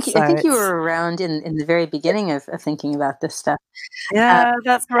 I think you were around in the very beginning of thinking about this stuff. Yeah,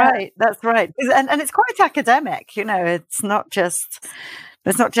 that's right. That's right. And it's quite academic. It's not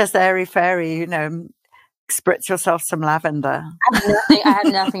just airy fairy. Spritz yourself some lavender. I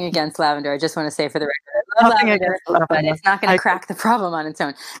have nothing against lavender. I just want to say for the record, I love lavender, but it's not going to crack the problem on its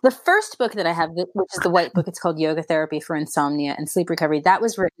own. The first book that I have, which is the white book, it's called Yoga Therapy for Insomnia and Sleep Recovery. That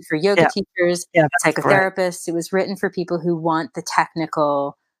was written for yoga teachers, psychotherapists. It was written for people who want the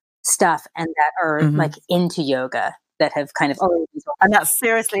technical stuff and that are like into yoga, that have kind of already. And that's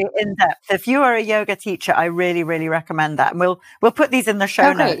seriously in depth. If you are a yoga teacher, I really, really recommend that. And we'll put these in the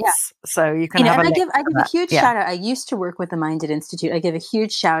show notes so you can have a look. I give a huge shout out. I used to work with the Minded Institute. I give a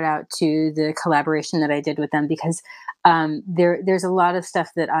huge shout out to the collaboration that I did with them, because there's a lot of stuff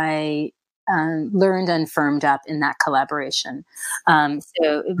that I learned and firmed up in that collaboration.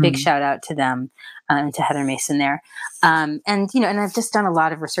 So a big shout out to them and to Heather Mason there. And I've just done a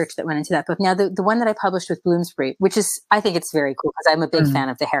lot of research that went into that book. Now, the one that I published with Bloomsbury, which is, I think it's very cool, because I'm a big fan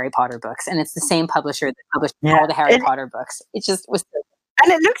of the Harry Potter books, and it's the same publisher that published all the Harry Potter books. It just was.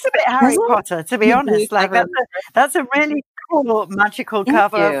 And it looks a bit Harry Potter, to be honest. Like that's a really cool, magical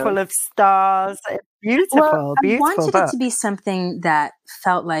cover full of stars. Beautiful, beautiful. I wanted it to be something that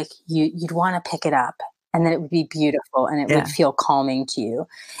felt like you'd want to pick it up, and that it would be beautiful, and it would feel calming to you.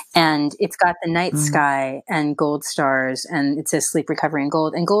 And it's got the night sky and gold stars, and it says Sleep Recovery in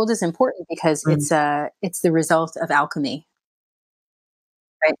gold. And gold is important because it's the result of alchemy.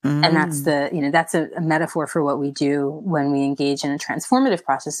 Right. And that's that's a metaphor for what we do when we engage in a transformative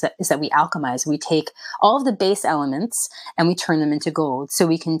process, is that we alchemize. We take all of the base elements and we turn them into gold, so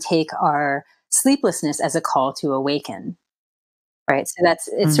we can take our sleeplessness as a call to awaken. Right. So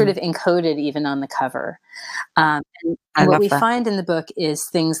it's sort of encoded even on the cover. And what we find in the book is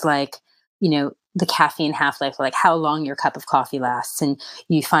things like, the caffeine half-life, like how long your cup of coffee lasts. And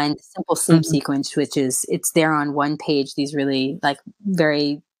you find the simple sleep sequence, which is, it's there on one page, these really like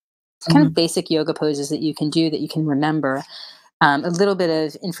very kind of basic yoga poses that you can do, that you can remember. a little bit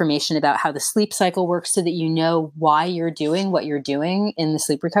of information about how the sleep cycle works so that you know why you're doing what you're doing in the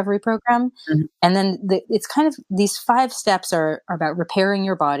sleep recovery program. Mm-hmm. And then it's kind of, these 5 steps are about repairing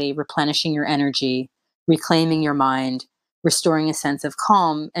your body, replenishing your energy, reclaiming your mind, restoring a sense of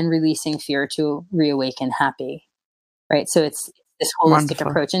calm, and releasing fear to reawaken happy. Right? So it's this holistic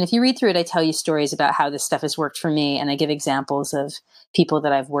approach. And if you read through it, I tell you stories about how this stuff has worked for me. And I give examples of people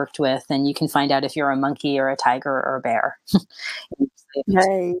that I've worked with. And you can find out if you're a monkey or a tiger or a bear.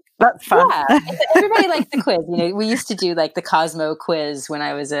 Hey, that's fun. Yeah. Everybody likes the quiz. We used to do like the Cosmo quiz when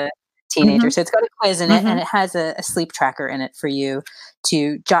I was a teenager. So it's got a quiz in it, and it has a sleep tracker in it for you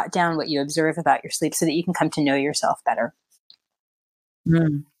to jot down what you observe about your sleep so that you can come to know yourself better.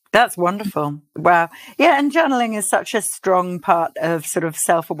 That's wonderful. Wow. Yeah. And journaling is such a strong part of sort of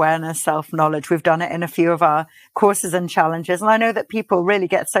self-awareness, self-knowledge. We've done it in a few of our courses and challenges. And I know that people really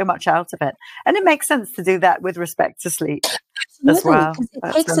get so much out of it. And it makes sense to do that with respect to sleep as well.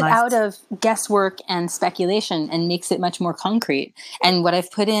 It takes it out of guesswork and speculation and makes it much more concrete. And what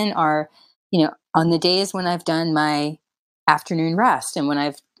I've put in are, on the days when I've done my afternoon rest and when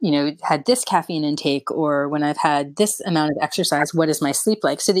I've had this caffeine intake, or when I've had this amount of exercise, what is my sleep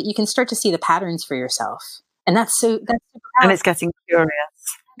like? So that you can start to see the patterns for yourself. And that's super powerful. And it's getting curious.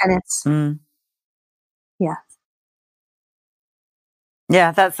 And it's, yeah.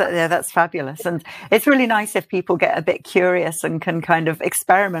 Yeah, that's fabulous. And it's really nice if people get a bit curious and can kind of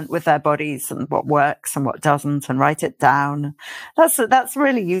experiment with their bodies and what works and what doesn't and write it down. That's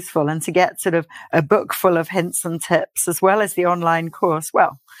really useful. And to get sort of a book full of hints and tips as well as the online course,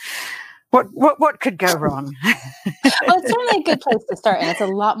 well, what could go wrong? Well, it's certainly a good place to start, and it's a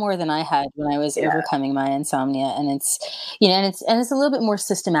lot more than I had when I was overcoming my insomnia. And it's, it's a little bit more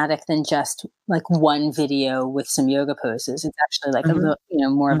systematic than just like one video with some yoga poses. It's actually like a little,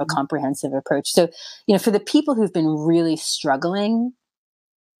 more of a comprehensive approach. So, for the people who've been really struggling,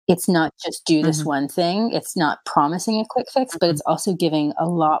 it's not just do this one thing. It's not promising a quick fix, but it's also giving a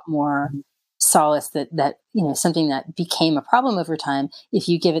lot more solace that something that became a problem over time, if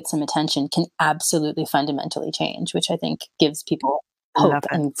you give it some attention, can absolutely fundamentally change, which I think gives people hope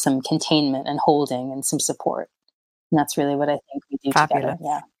and some containment and holding and some support. And that's really what I think we do together.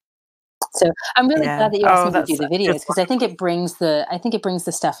 Yeah. So I'm really glad that you asked me to do the videos, because I think it brings the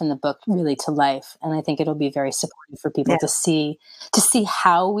stuff in the book really to life, and I think it'll be very supportive for people to see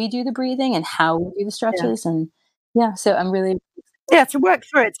how we do the breathing and how we do the stretches, and so I'm really. Yeah, to work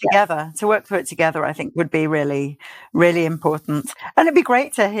through it together. To work through it together, I think, would be really, really important. And it'd be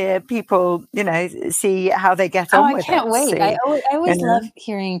great to hear people, see how they get on with it. I can't wait. I always love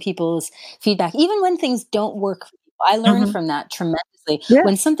hearing people's feedback, even when things don't work for people. I learn from that tremendously. Yeah.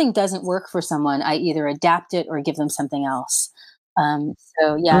 When something doesn't work for someone, I either adapt it or give them something else. I'd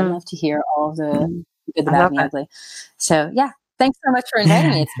love to hear all of the good, the bad, and the ugly. So thanks so much for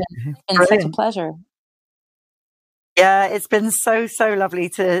inviting me. It's been such a pleasure. Yeah, it's been so lovely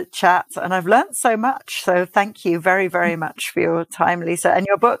to chat, and I've learned so much. So thank you very, very much for your time, Lisa. And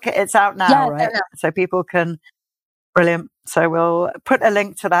your book, it's out now, right? So people can, brilliant. So we'll put a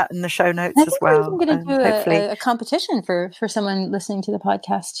link to that in the show notes as well. I'm going to do a competition for someone listening to the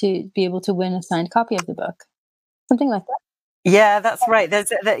podcast to be able to win a signed copy of the book. Something like that. Yeah, that's right.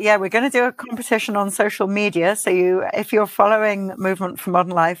 We're going to do a competition on social media. So if you're following Movement for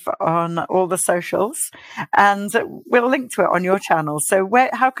Modern Life on all the socials, and we'll link to it on your channel. So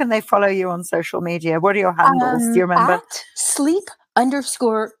how can they follow you on social media? What are your handles? Do you remember? At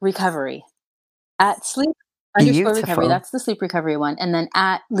sleep_recovery. At sleep_recovery. That's the sleep recovery one. And then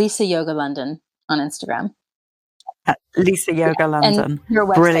at Lisa Yoga London on Instagram. At Lisa Yoga London. And your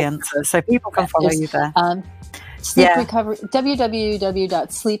website. Brilliant. So people can follow you there. Sleep recovery,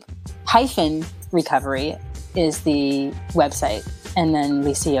 www.sleep-recovery is the website. And then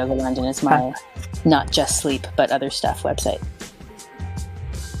Lisa Yoga London is my not just sleep, but other stuff website.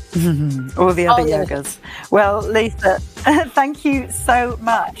 All the other yogas. Well, Lisa, thank you so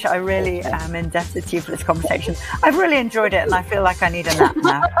much. I really am indebted to you for this conversation. I've really enjoyed it, and I feel like I need a nap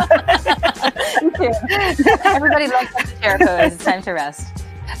now. Me too. Everybody loves the chair pose. It's time to rest.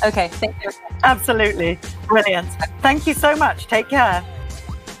 Okay, thank you. Absolutely. Brilliant. Thank you so much. Take care.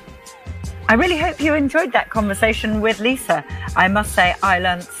 I really hope you enjoyed that conversation with Lisa. I must say I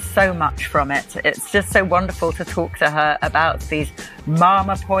learned so much from it. It's just so wonderful to talk to her about these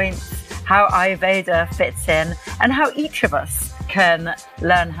mama points, how Ayurveda fits in, and how each of us can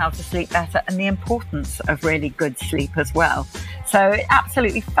learn how to sleep better, and the importance of really good sleep as well. So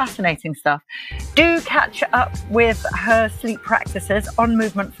absolutely fascinating stuff. Do catch up with her sleep practices on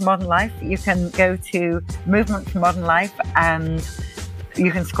Movement for Modern Life. You can go to Movement for Modern Life and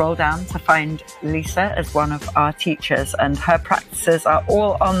you can scroll down to find Lisa as one of our teachers, and her practices are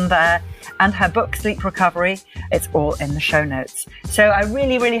all on there, and her book, Sleep Recovery, it's all in the show notes. So I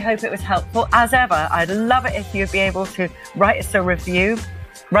really, really hope it was helpful. As ever, I'd love it if you'd be able to write us a review,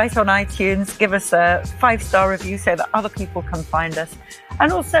 write on iTunes, give us a 5-star review so that other people can find us.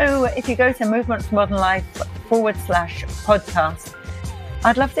 And also, if you go to movementformodernlife.com/podcast,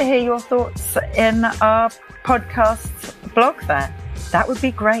 I'd love to hear your thoughts in our podcast blog there. That would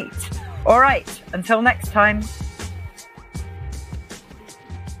be great. All right, until next time.